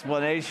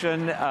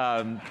explanation.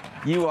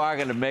 You are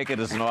going to make it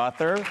as an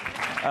author.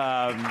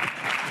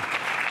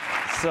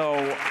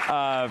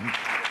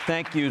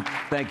 Thank you,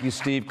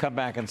 Steve. Come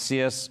back and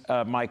see us.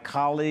 My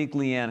colleague,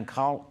 Leanne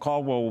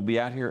Caldwell, will be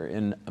out here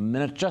in a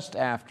minute, just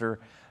after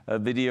a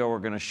video we're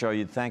going to show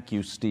you. Thank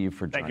you, Steve,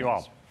 for joining us. Thank you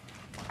all.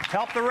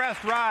 Help the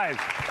rest rise.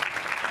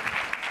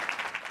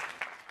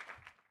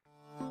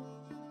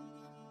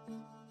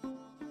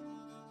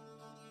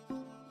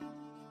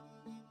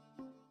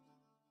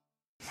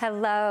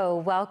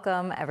 Hello,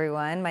 welcome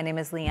everyone. My name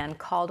is Leanne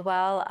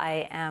Caldwell.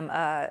 I am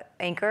an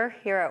anchor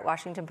here at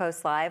Washington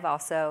Post Live,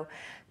 also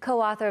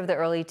co-author of the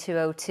Early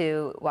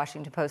 202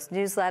 Washington Post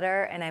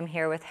newsletter, and I'm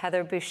here with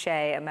Heather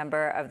Boushey, a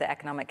member of the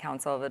Economic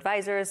Council of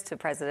Advisors to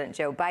President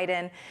Joe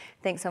Biden.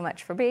 Thanks so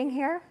much for being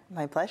here.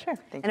 My pleasure.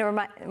 Thank you. And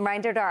a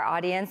reminder to our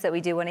audience that we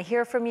do want to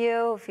hear from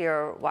you. If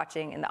you're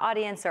watching in the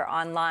audience or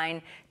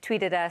online,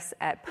 tweet at us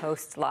at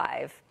Post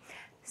Live.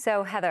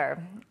 So,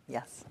 Heather.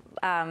 Yes.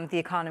 The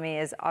economy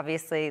is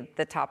obviously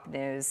the top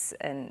news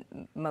in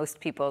most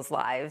people's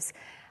lives.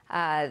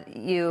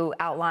 You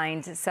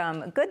outlined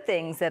some good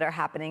things that are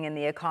happening in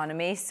the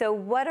economy. So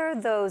what are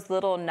those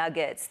little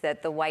nuggets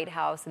that the White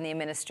House and the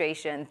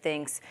administration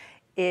thinks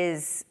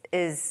is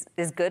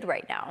good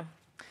right now?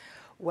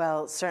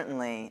 Well,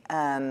 certainly.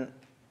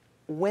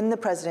 When the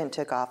president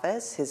took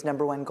office, his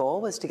number one goal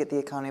was to get the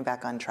economy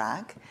back on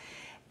track.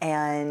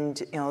 And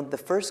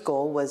the first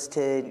goal was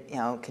to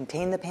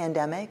contain the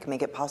pandemic,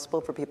 make it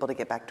possible for people to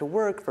get back to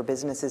work, for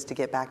businesses to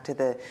get back to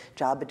the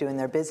job of doing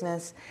their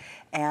business.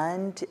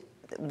 And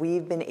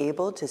we've been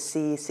able to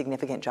see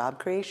significant job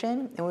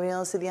creation, and we've been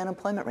able to see the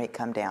unemployment rate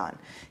come down.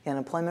 The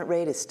unemployment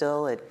rate is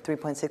still at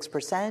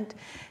 3.6%.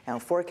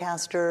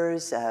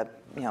 Forecasters,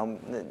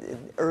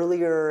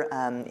 earlier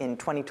in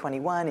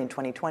 2021, in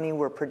 2020,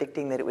 we're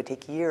predicting that it would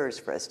take years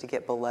for us to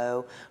get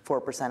below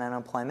 4%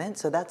 unemployment.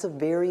 So that's a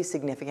very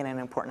significant and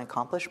important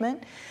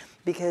accomplishment,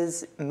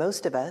 because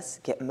most of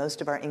us get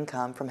most of our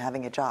income from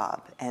having a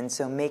job. And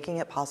so making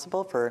it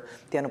possible for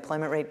the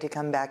unemployment rate to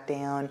come back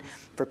down,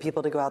 for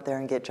people to go out there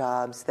and get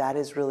jobs, that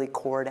is really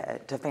core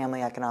to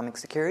family economic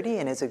security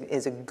and is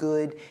a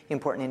good,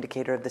 important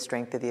indicator of the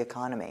strength of the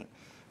economy.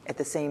 At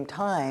the same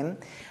time,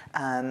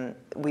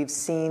 we've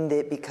seen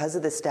that because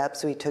of the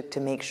steps we took to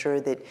make sure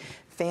that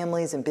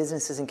families and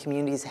businesses and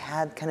communities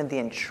had kind of the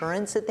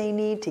insurance that they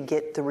need to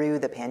get through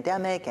the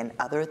pandemic and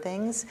other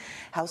things,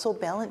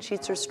 household balance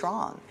sheets are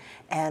strong.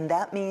 And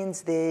that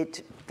means that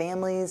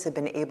families have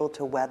been able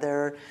to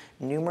weather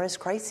numerous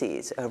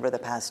crises over the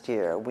past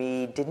year.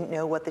 We didn't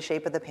know what the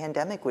shape of the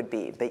pandemic would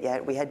be, but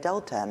yet we had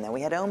Delta, and then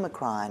we had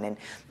Omicron, and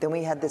then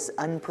we had this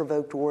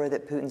unprovoked war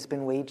that Putin's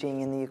been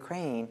waging in the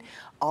Ukraine,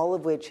 all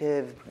of which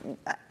have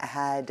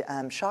had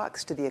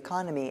shocks to the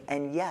economy,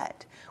 and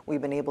yet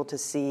we've been able to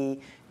see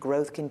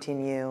growth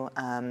continue.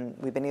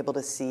 We've been able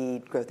to see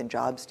growth in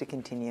jobs to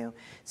continue.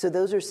 So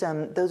those are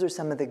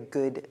some of the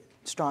good,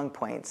 strong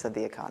points of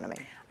the economy.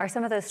 Are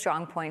some of those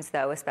strong points,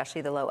 though,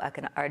 especially the low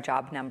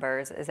job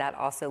numbers, is that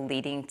also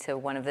leading to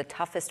one of the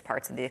toughest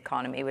parts of the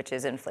economy, which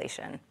is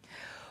inflation?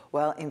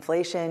 Well,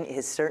 inflation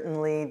is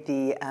certainly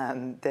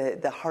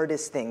the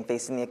hardest thing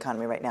facing the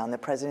economy right now, and the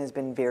president has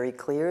been very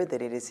clear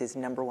that it is his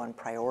number one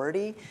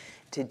priority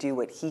to do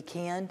what he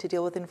can to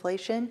deal with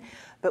inflation.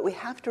 But we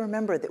have to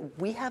remember that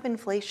we have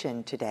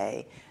inflation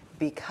today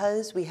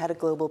because we had a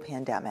global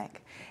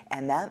pandemic.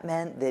 And that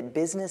meant that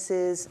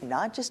businesses,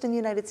 not just in the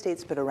United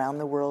States, but around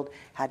the world,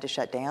 had to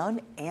shut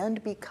down.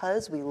 And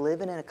because we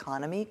live in an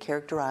economy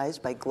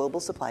characterized by global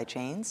supply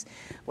chains,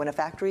 when a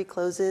factory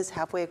closes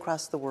halfway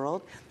across the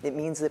world, it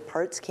means that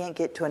parts can't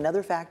get to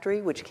another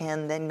factory, which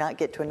can then not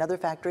get to another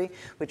factory,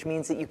 which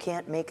means that you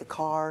can't make a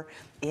car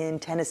in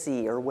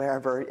Tennessee or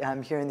wherever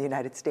here in the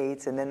United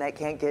States, and then that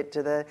can't get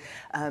to the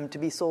to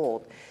be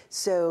sold.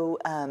 So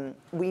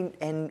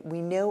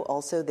we know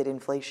also that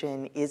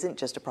inflation isn't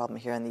just a problem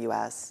here in the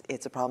U.S.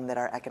 It's a problem that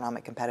our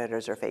economic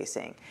competitors are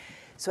facing.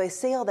 So I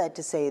say all that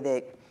to say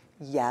that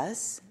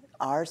yes,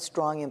 our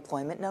strong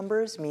employment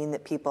numbers mean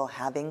that people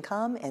have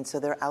income, and so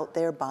they're out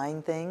there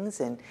buying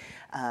things, and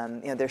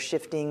they're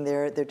shifting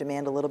their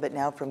demand a little bit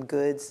now from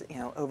goods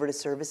over to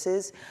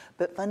services.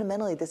 But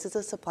fundamentally, this is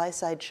a supply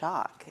side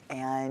shock,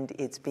 and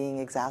it's being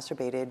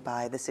exacerbated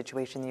by the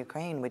situation in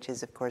Ukraine, which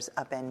has, of course,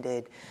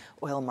 upended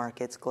oil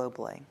markets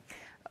globally.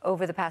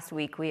 Over the past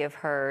week, we have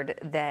heard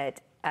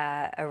that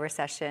a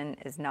recession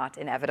is not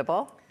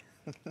inevitable.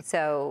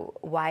 So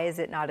why is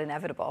it not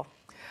inevitable?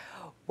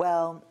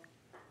 Well,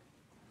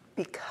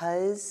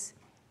 because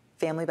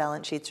family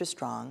balance sheets are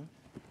strong,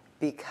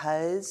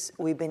 because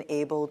we've been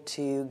able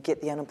to get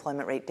the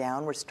unemployment rate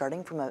down, we're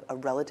starting from a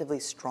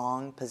relatively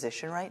strong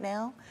position right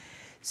now.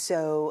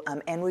 So,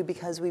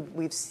 because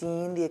we've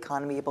seen the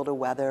economy able to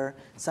weather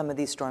some of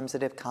these storms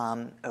that have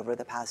come over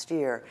the past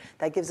year,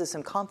 that gives us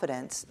some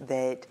confidence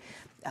that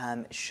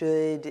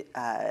should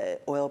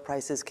oil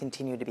prices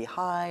continue to be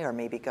high or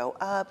maybe go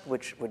up,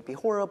 which would be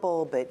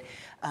horrible, but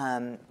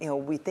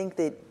we think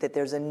that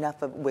there's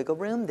enough of wiggle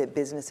room that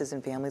businesses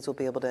and families will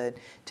be able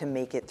to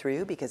make it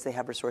through because they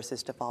have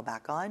resources to fall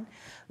back on.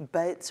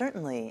 But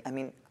certainly,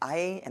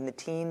 I and the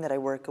team that I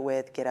work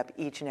with get up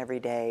each and every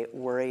day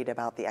worried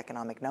about the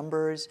economic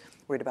numbers,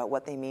 worried about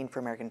what they mean for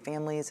American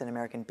families and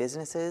American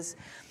businesses.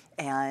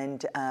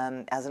 And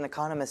as an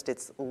economist,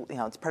 it's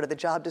part of the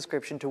job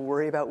description to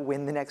worry about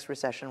when the next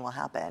recession will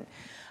happen.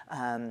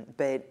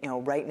 But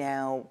right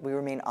now, we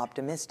remain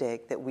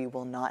optimistic that we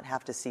will not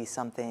have to see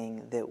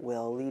something that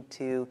will lead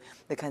to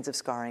the kinds of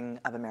scarring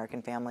of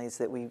American families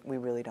that we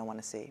really don't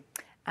want to see.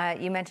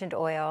 You mentioned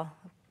oil,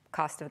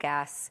 cost of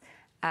gas.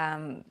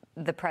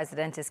 The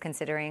president is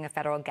considering a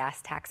federal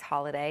gas tax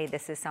holiday.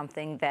 This is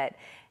something that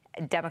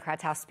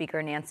Democrats House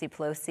Speaker Nancy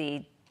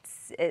Pelosi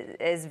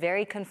is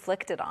very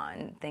conflicted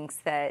on, thinks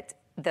that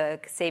the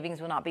savings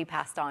will not be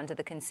passed on to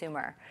the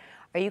consumer.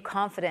 Are you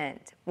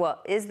confident?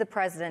 Well, is the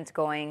president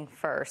going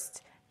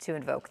first to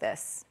invoke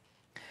this?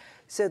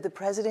 So the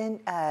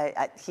president,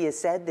 he has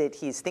said that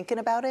he's thinking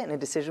about it and a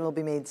decision will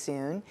be made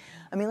soon.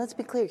 Let's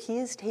be clear, he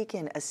has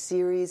taken a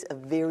series of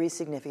very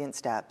significant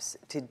steps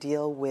to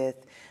deal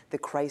with the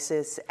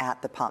crisis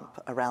at the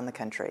pump around the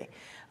country.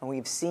 And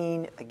we've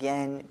seen,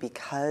 again,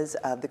 because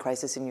of the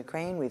crisis in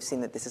Ukraine, we've seen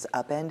that this has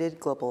upended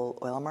global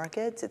oil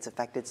markets. It's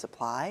affected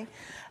supply.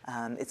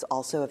 It's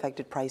also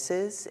affected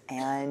prices.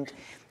 And,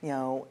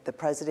 the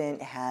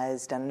president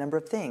has done a number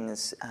of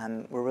things.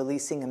 We're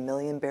releasing 1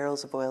 million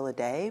barrels of oil a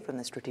day from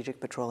the Strategic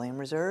Petroleum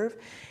Reserve.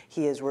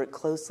 He has worked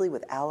closely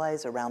with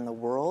allies around the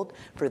world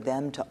for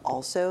them to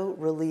also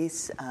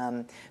release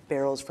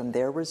barrels from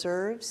their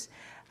reserves.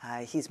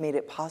 He's made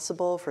it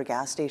possible for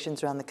gas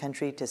stations around the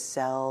country to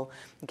sell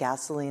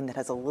gasoline that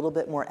has a little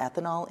bit more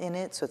ethanol in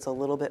it, so it's a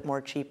little bit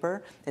more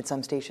cheaper at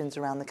some stations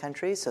around the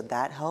country, so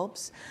that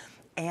helps.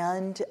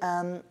 And,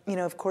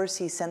 of course,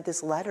 he sent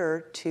this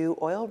letter to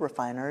oil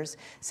refiners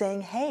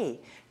saying, hey,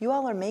 you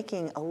all are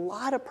making a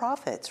lot of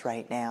profits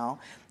right now.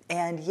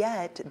 And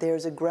yet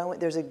there's a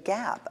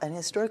gap, an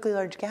historically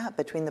large gap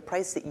between the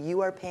price that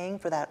you are paying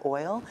for that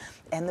oil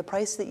and the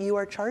price that you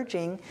are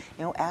charging,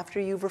 after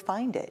you've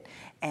refined it.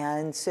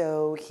 And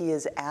so he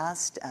has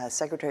asked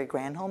Secretary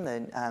Granholm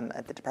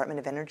at the Department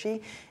of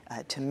Energy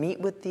to meet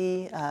with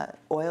the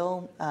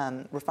oil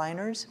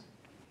refiners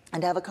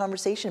and to have a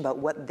conversation about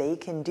what they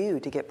can do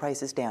to get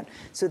prices down.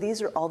 So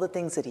these are all the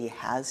things that he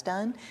has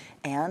done,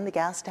 and the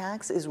gas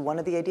tax is one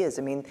of the ideas.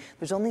 I mean,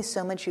 there's only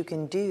so much you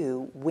can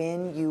do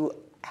when you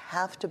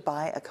have to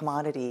buy a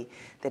commodity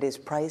that is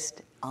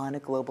priced on a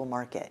global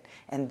market.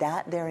 And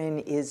that therein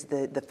is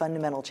the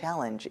fundamental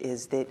challenge,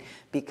 is that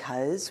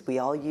because we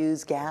all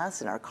use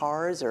gas in our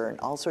cars or in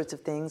all sorts of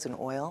things, and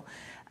oil,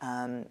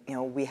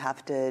 we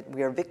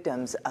are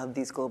victims of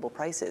these global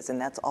prices.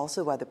 And that's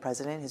also why the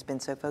president has been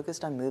so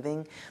focused on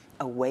moving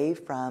away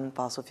from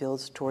fossil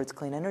fuels towards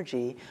clean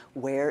energy,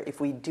 where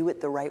if we do it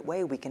the right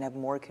way, we can have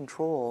more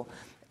control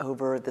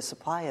over the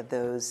supply of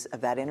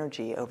that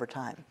energy over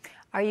time.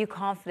 Are you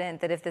confident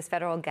that if this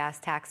federal gas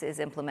tax is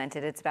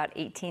implemented, it's about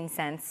 18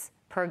 cents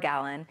per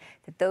gallon,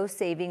 that those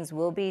savings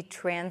will be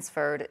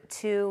transferred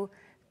to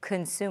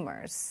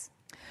consumers?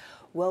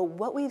 Well,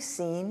 what we've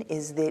seen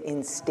is that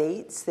in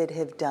states that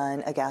have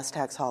done a gas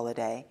tax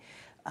holiday,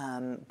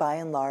 by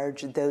and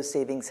large, those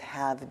savings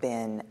have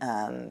been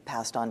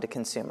passed on to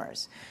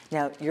consumers.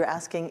 Now, you're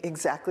asking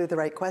exactly the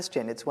right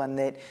question. It's one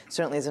that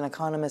certainly as an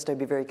economist I'd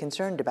be very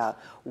concerned about.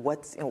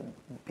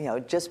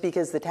 Just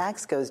because the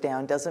tax goes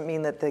down doesn't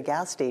mean that the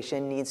gas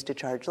station needs to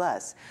charge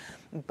less.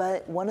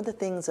 But one of the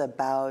things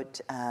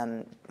about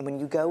when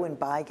you go and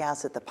buy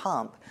gas at the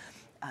pump,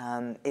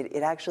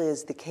 it actually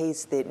is the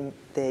case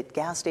that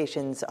gas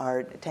stations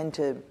tend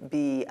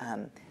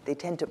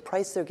to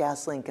price their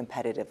gasoline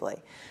competitively.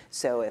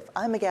 So if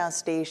I'm a gas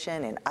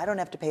station and I don't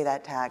have to pay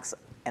that tax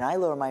and I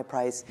lower my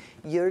price,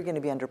 you're going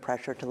to be under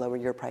pressure to lower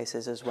your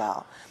prices as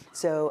well.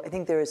 So I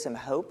think there is some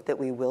hope that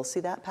we will see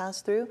that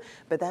pass through,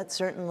 but that's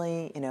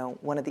certainly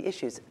one of the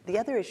issues. The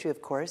other issue,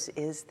 of course,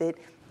 is that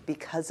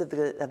because of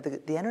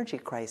the energy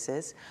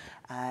crisis,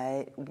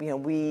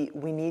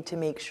 we need to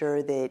make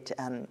sure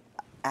that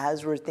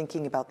as we're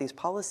thinking about these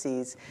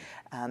policies,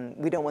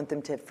 we don't want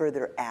them to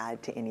further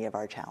add to any of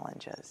our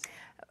challenges.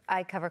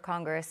 I cover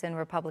Congress, and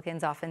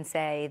Republicans often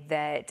say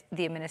that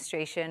the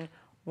administration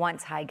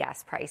wants high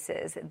gas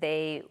prices.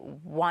 They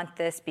want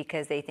this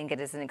because they think it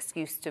is an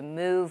excuse to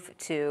move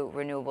to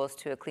renewables,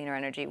 to a cleaner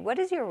energy. What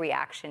is your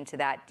reaction to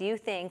that? Do you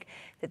think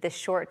that the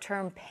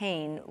short-term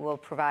pain will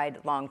provide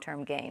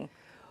long-term gain?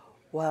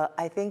 Well,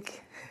 I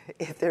think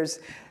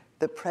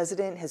the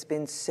president has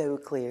been so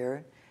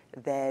clear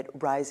that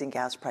rising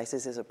gas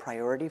prices is a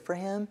priority for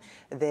him,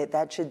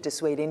 that should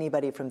dissuade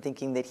anybody from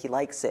thinking that he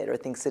likes it or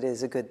thinks it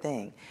is a good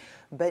thing.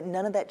 But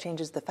none of that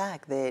changes the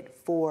fact that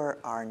for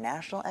our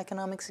national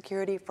economic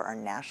security, for our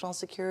national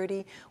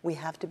security, we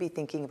have to be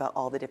thinking about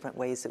all the different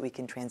ways that we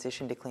can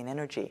transition to clean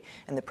energy.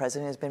 And the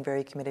president has been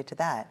very committed to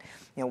that.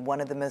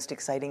 One of the most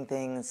exciting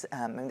things,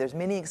 and there's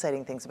many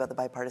exciting things about the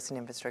bipartisan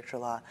infrastructure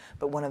law,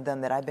 but one of them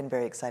that I've been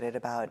very excited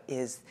about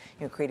is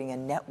creating a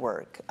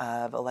network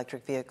of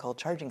electric vehicle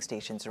charging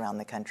stations around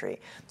the country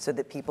so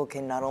that people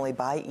can not only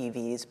buy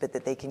EVs, but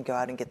that they can go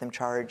out and get them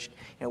charged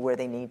where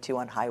they need to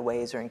on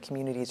highways or in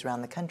communities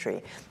around the country.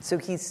 So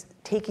he's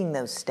taking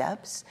those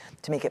steps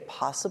to make it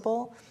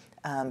possible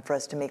for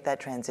us to make that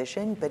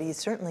transition, but he's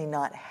certainly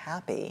not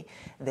happy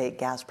that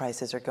gas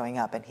prices are going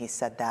up. And he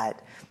said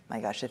that, my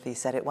gosh, if he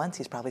said it once,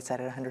 he's probably said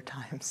it 100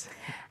 times.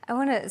 I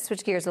want to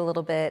switch gears a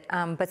little bit,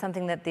 but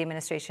something that the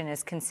administration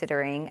is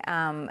considering.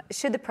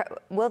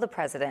 Will the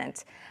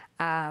president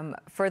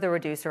further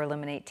reduce or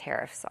eliminate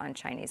tariffs on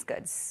Chinese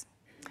goods?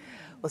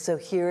 Well, so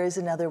here is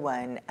another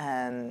one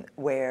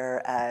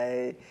where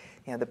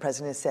the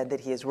president has said that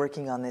he is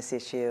working on this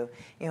issue.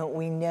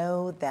 We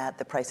know that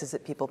the prices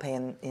that people pay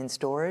in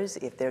stores,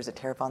 if there's a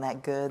tariff on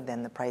that good,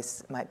 then the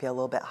price might be a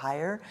little bit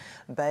higher.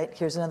 But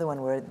here's another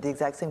one where the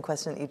exact same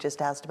question that you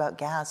just asked about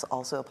gas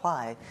also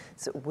apply.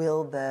 So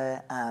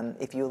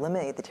if you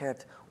eliminate the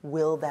tariff,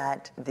 will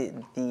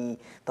the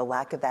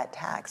lack of that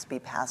tax be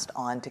passed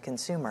on to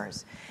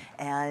consumers?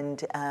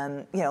 And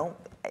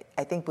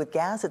I think with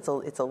gas, it's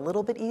a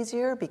little bit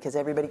easier because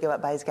everybody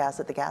buys gas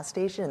at the gas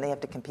station and they have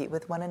to compete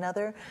with one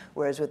another.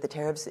 Whereas with the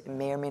tariffs, it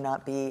may or may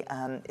not be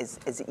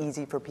as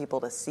easy for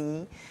people to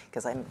see,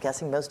 because I'm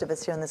guessing most of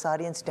us here in this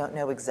audience don't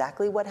know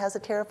exactly what has a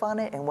tariff on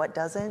it and what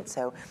doesn't.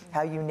 So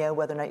how you know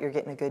whether or not you're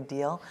getting a good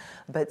deal.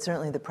 But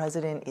certainly the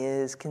president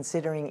is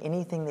considering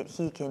anything that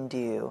he can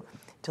do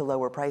to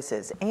lower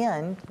prices.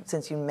 And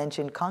since you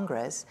mentioned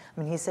Congress,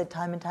 he said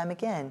time and time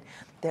again,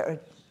 there are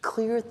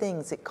clear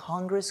things that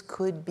Congress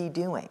could be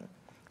doing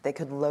that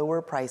could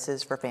lower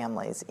prices for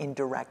families in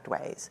direct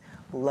ways,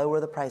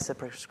 lower the price of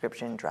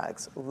prescription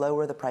drugs,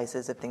 lower the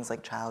prices of things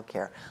like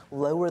childcare,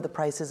 lower the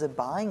prices of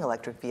buying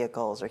electric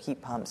vehicles or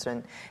heat pumps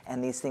and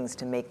these things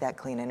to make that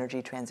clean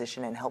energy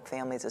transition and help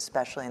families,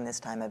 especially in this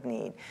time of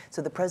need.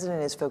 So the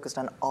president is focused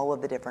on all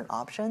of the different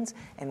options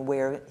and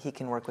where he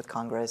can work with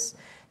Congress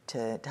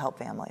to help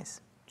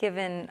families.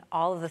 Given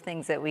all of the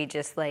things that we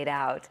just laid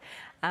out,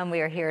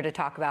 we are here to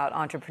talk about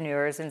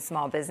entrepreneurs and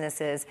small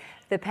businesses.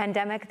 The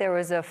pandemic, there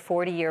was a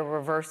 40-year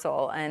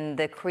reversal and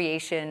the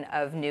creation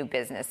of new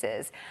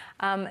businesses.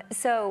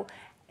 So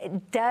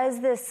does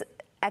this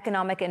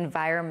economic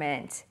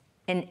environment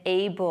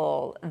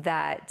enable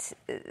that,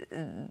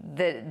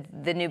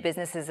 the new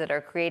businesses that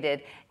are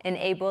created,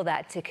 enable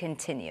that to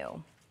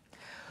continue?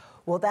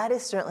 Well, that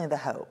is certainly the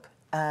hope.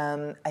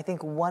 I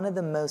think one of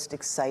the most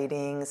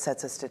exciting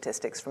sets of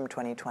statistics from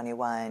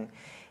 2021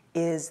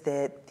 is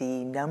that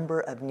the number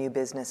of new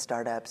business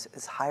startups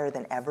is higher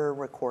than ever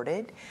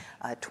recorded,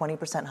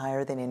 20%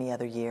 higher than any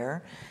other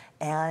year.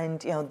 And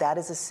that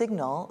is a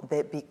signal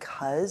that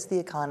because the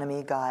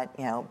economy got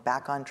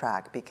back on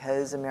track,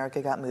 because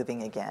America got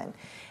moving again,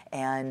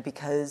 and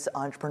because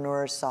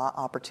entrepreneurs saw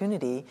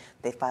opportunity,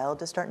 they filed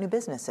to start new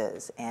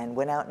businesses and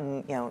went out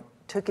and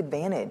took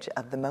advantage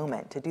of the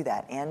moment to do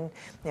that. And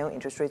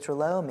interest rates were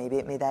low. Maybe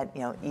it made that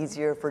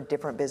easier for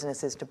different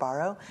businesses to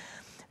borrow.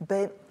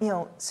 But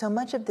so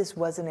much of this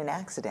wasn't an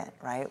accident,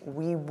 right?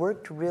 We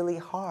worked really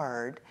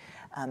hard.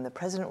 The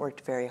president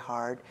worked very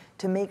hard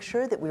to make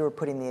sure that we were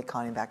putting the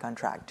economy back on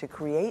track, to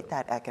create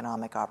that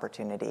economic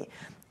opportunity.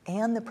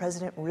 And the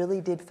president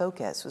really did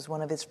focus. It was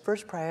one of his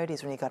first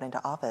priorities when he got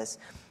into office,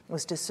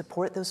 was to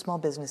support those small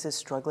businesses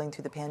struggling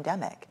through the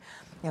pandemic.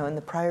 In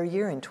the prior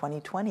year, in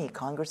 2020,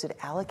 Congress had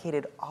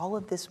allocated all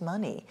of this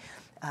money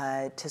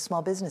to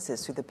small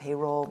businesses through the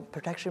Payroll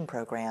Protection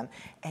Program,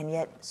 and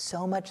yet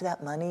so much of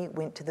that money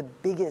went to the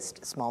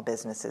biggest small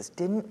businesses,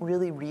 didn't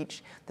really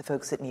reach the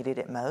folks that needed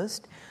it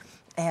most.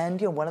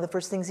 And one of the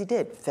first things he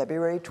did,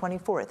 February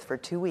 24th, for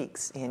 2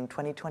 weeks in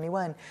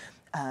 2021,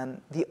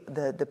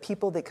 the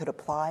people that could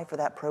apply for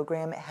that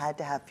program had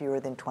to have fewer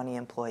than 20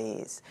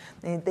 employees.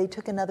 And they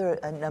took a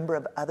number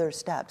of other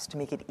steps to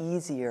make it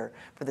easier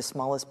for the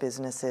smallest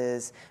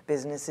businesses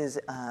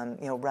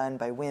run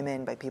by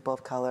women, by people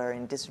of color,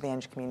 in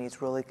disadvantaged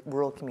communities,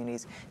 rural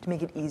communities, to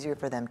make it easier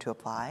for them to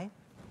apply.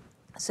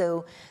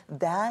 So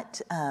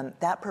that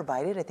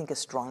provided, I think, a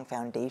strong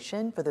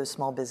foundation for those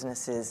small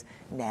businesses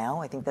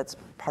now. I think that's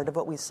part of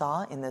what we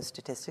saw in those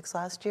statistics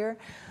last year.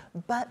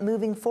 But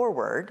moving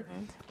forward,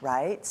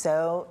 right?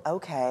 So,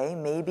 okay,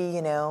 maybe,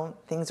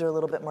 things are a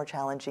little bit more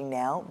challenging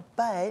now,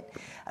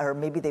 or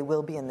maybe they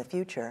will be in the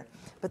future.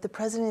 But the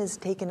president has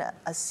taken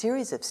a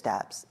series of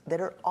steps that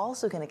are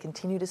also going to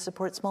continue to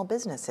support small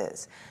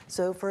businesses.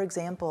 So, for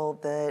example,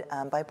 the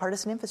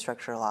bipartisan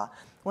infrastructure law.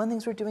 One of the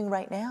things we're doing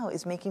right now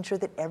is making sure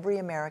that every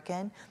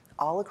American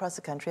all across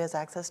the country has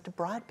access to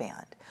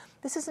broadband.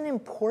 This is an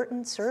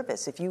important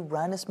service if you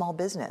run a small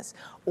business,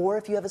 or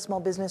if you have a small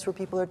business where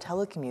people are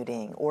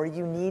telecommuting, or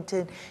you need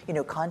to,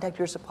 contact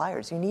your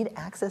suppliers. You need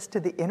access to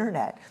the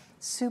internet.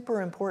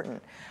 Super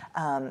important.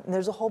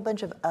 There's a whole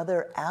bunch of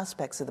other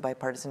aspects of the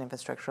bipartisan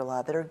infrastructure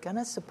law that are going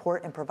to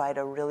support and provide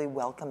a really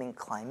welcoming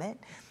climate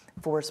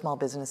for small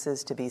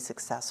businesses to be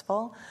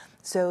successful.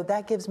 So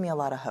that gives me a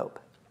lot of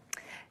hope.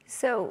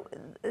 So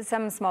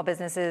some small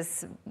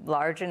businesses,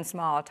 large and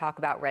small, talk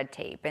about red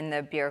tape and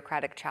the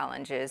bureaucratic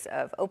challenges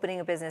of opening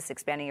a business,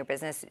 expanding your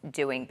business,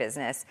 doing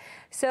business.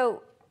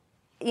 So,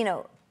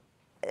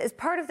 as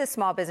part of the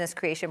small business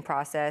creation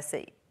process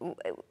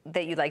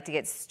that you'd like to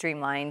get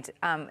streamlined,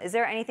 is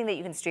there anything that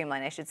you can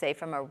streamline, I should say,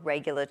 from a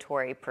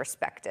regulatory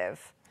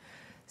perspective?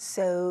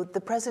 So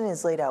the president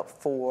has laid out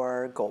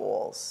 4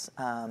 goals,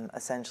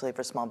 essentially,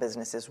 for small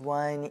businesses.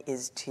 One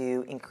is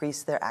to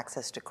increase their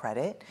access to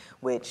credit,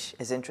 which,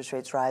 as interest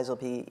rates rise, will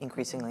be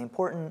increasingly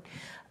important.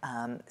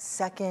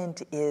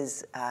 Second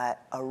is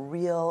a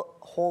real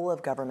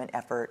whole-of-government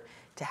effort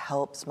to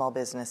help small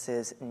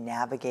businesses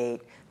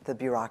navigate the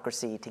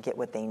bureaucracy to get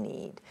what they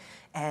need.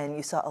 And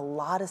you saw a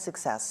lot of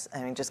success.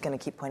 Just going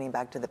to keep pointing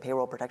back to the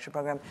Payroll Protection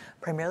Program,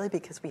 primarily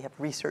because we have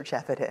research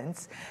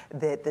evidence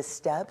that the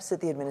steps that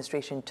the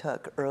administration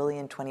took early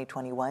in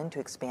 2021 to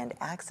expand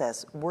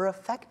access were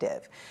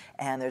effective.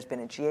 And there's been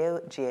a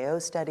GAO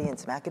study and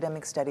some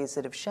academic studies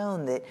that have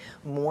shown that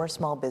more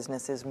small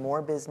businesses,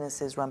 more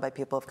businesses run by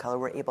people of color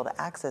were able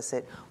to access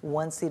it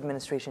once the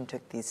administration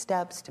took these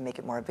steps to make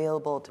it more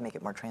available, to make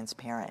it more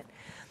transparent.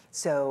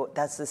 So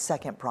that's the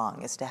second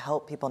prong, is to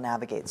help people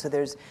navigate. So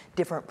there's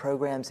different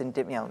programs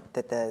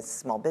that the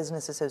Small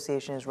Business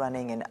Association is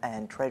running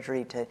and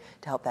Treasury to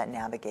help that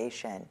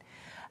navigation.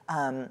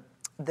 Another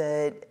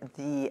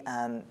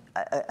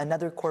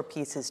core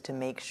piece is to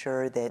make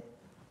sure that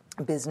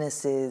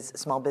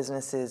small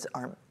businesses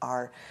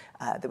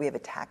that we have a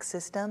tax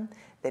system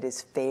that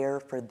is fair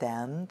for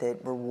them, that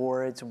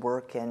rewards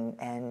work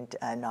and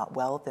not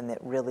wealth, and that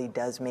really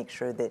does make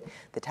sure that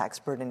the tax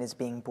burden is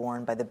being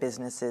borne by the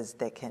businesses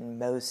that can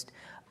most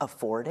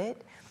afford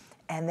it.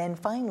 And then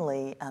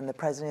finally, the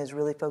president is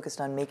really focused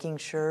on making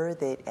sure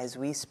that as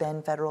we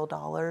spend federal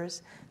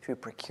dollars through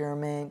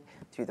procurement,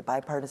 through the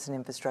bipartisan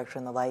infrastructure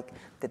and the like,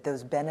 that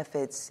those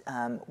benefits,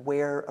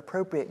 where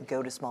appropriate,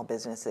 go to small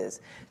businesses.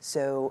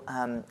 So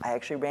I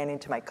actually ran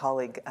into my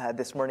colleague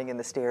this morning in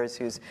the stairs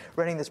who's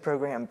running this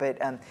program, but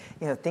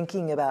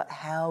thinking about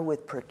how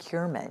with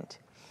procurement,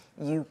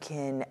 You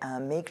can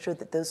make sure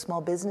that those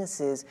small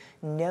businesses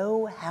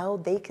know how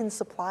they can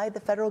supply the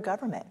federal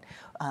government,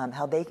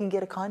 how they can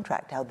get a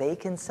contract, how they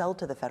can sell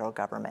to the federal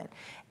government.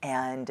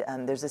 And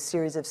there's a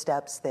series of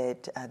steps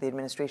that the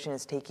administration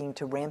is taking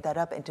to ramp that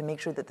up and to make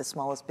sure that the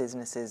smallest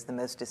businesses, the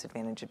most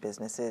disadvantaged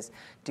businesses,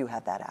 do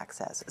have that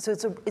access. So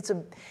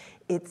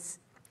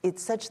it's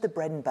such the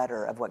bread and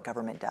butter of what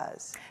government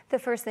does. The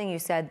first thing you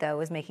said, though,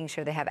 was making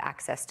sure they have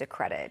access to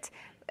credit.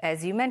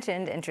 As you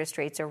mentioned, interest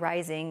rates are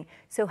rising.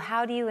 So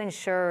how do you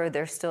ensure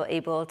they're still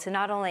able to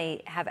not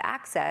only have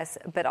access,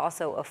 but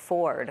also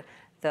afford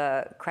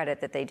the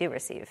credit that they do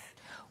receive?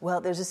 Well,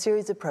 there's a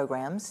series of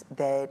programs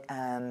that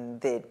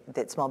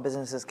that small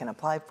businesses can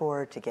apply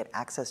for to get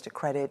access to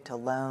credit, to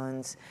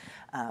loans,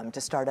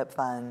 to startup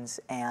funds,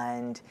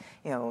 and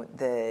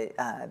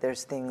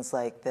there's things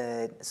like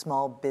the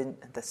Small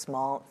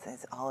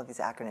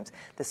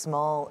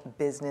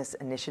Business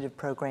Initiative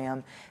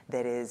Program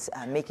that is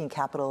making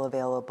capital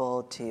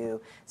available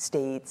to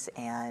states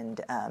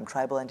and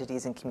tribal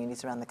entities and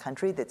communities around the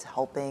country. That's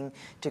helping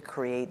to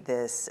create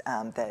this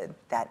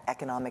that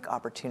economic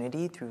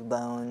opportunity through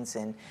loans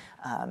and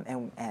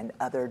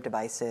other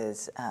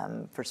devices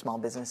for small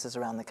businesses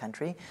around the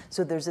country.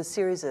 So there's a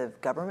series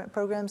of government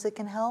programs that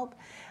can help.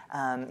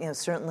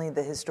 Certainly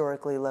the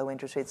historically low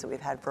interest rates that we've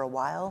had for a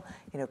while,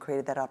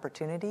 created that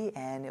opportunity,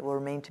 and it will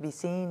remain to be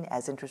seen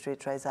as interest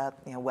rates rise up,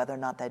 whether or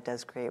not that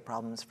does create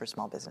problems for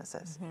small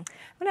businesses. Mm-hmm.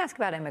 I want to ask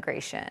about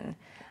immigration.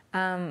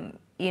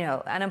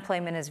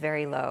 Unemployment is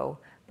very low.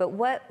 But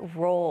what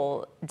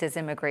role does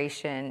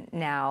immigration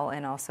now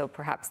and also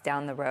perhaps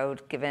down the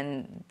road,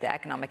 given the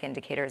economic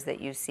indicators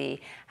that you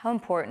see, how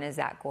important is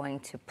that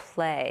going to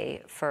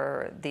play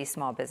for these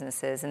small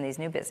businesses and these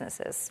new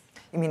businesses?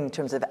 You mean in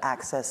terms of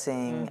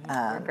accessing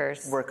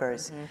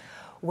workers? Mm-hmm.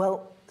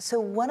 Well, so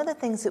one of the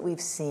things that we've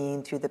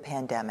seen through the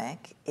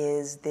pandemic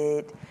is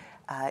that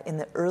in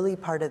the early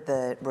part of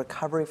the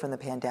recovery from the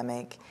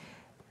pandemic,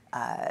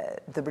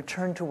 the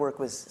return to work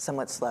was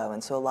somewhat slow.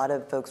 And so a lot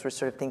of folks were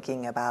sort of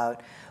thinking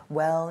about,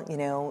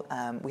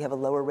 we have a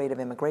lower rate of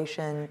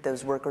immigration.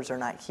 Those workers are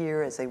not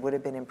here as they would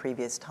have been in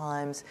previous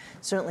times.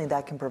 Certainly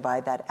that can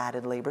provide that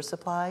added labor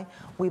supply.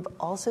 We've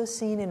also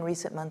seen in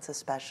recent months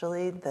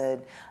especially the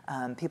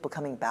people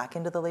coming back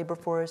into the labor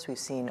force. We've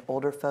seen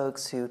older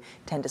folks who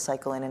tend to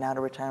cycle in and out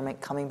of retirement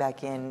coming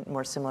back in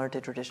more similar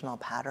to traditional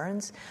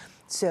patterns.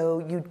 So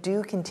you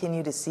do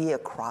continue to see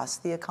across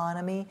the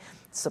economy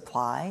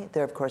supply.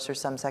 There, of course, are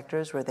some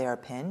sectors where they are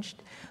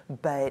pinched,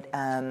 but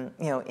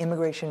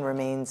immigration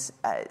remains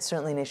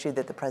certainly an issue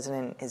that the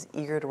president is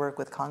eager to work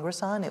with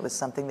Congress on. It was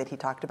something that he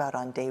talked about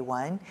on day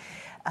one,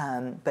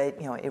 but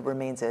it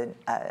remains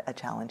a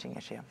challenging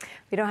issue.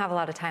 We don't have a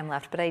lot of time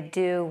left, but I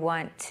do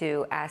want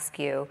to ask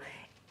you,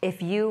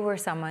 if you were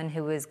someone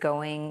who was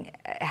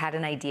had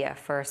an idea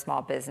for a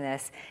small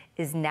business,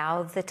 is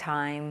now the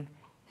time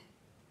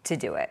to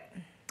do it?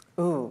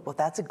 Ooh, well,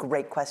 that's a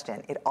great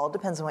question. It all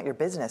depends on what your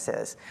business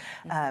is,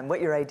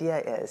 what your idea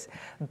is.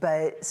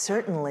 But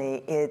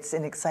certainly, it's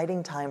an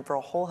exciting time for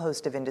a whole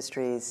host of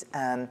industries.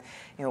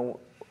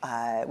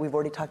 We've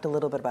already talked a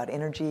little bit about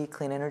energy,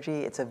 clean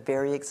energy. It's a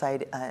very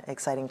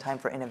exciting time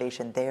for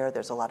innovation there.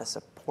 There's a lot of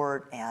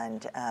support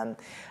and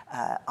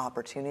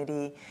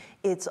opportunity.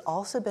 It's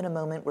also been a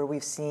moment where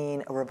we've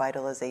seen a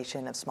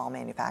revitalization of small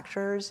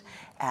manufacturers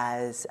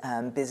as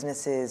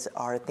businesses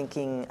are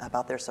thinking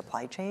about their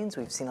supply chains.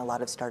 We've seen a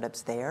lot of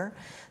startups there.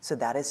 So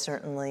that is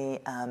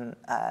certainly an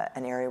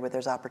area where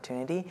there's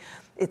opportunity.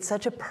 It's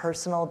such a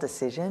personal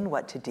decision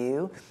what to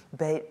do,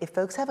 but if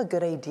folks have a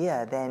good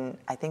idea, then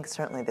I think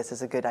certainly this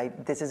is a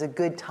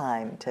good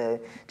time to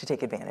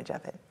take advantage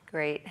of it.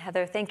 Great.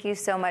 Heather, thank you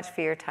so much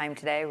for your time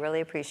today. I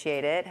really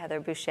appreciate it. Heather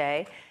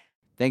Boushey.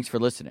 Thanks for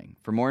listening.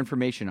 For more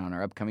information on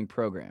our upcoming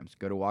programs,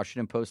 go to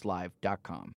WashingtonPostLive.com.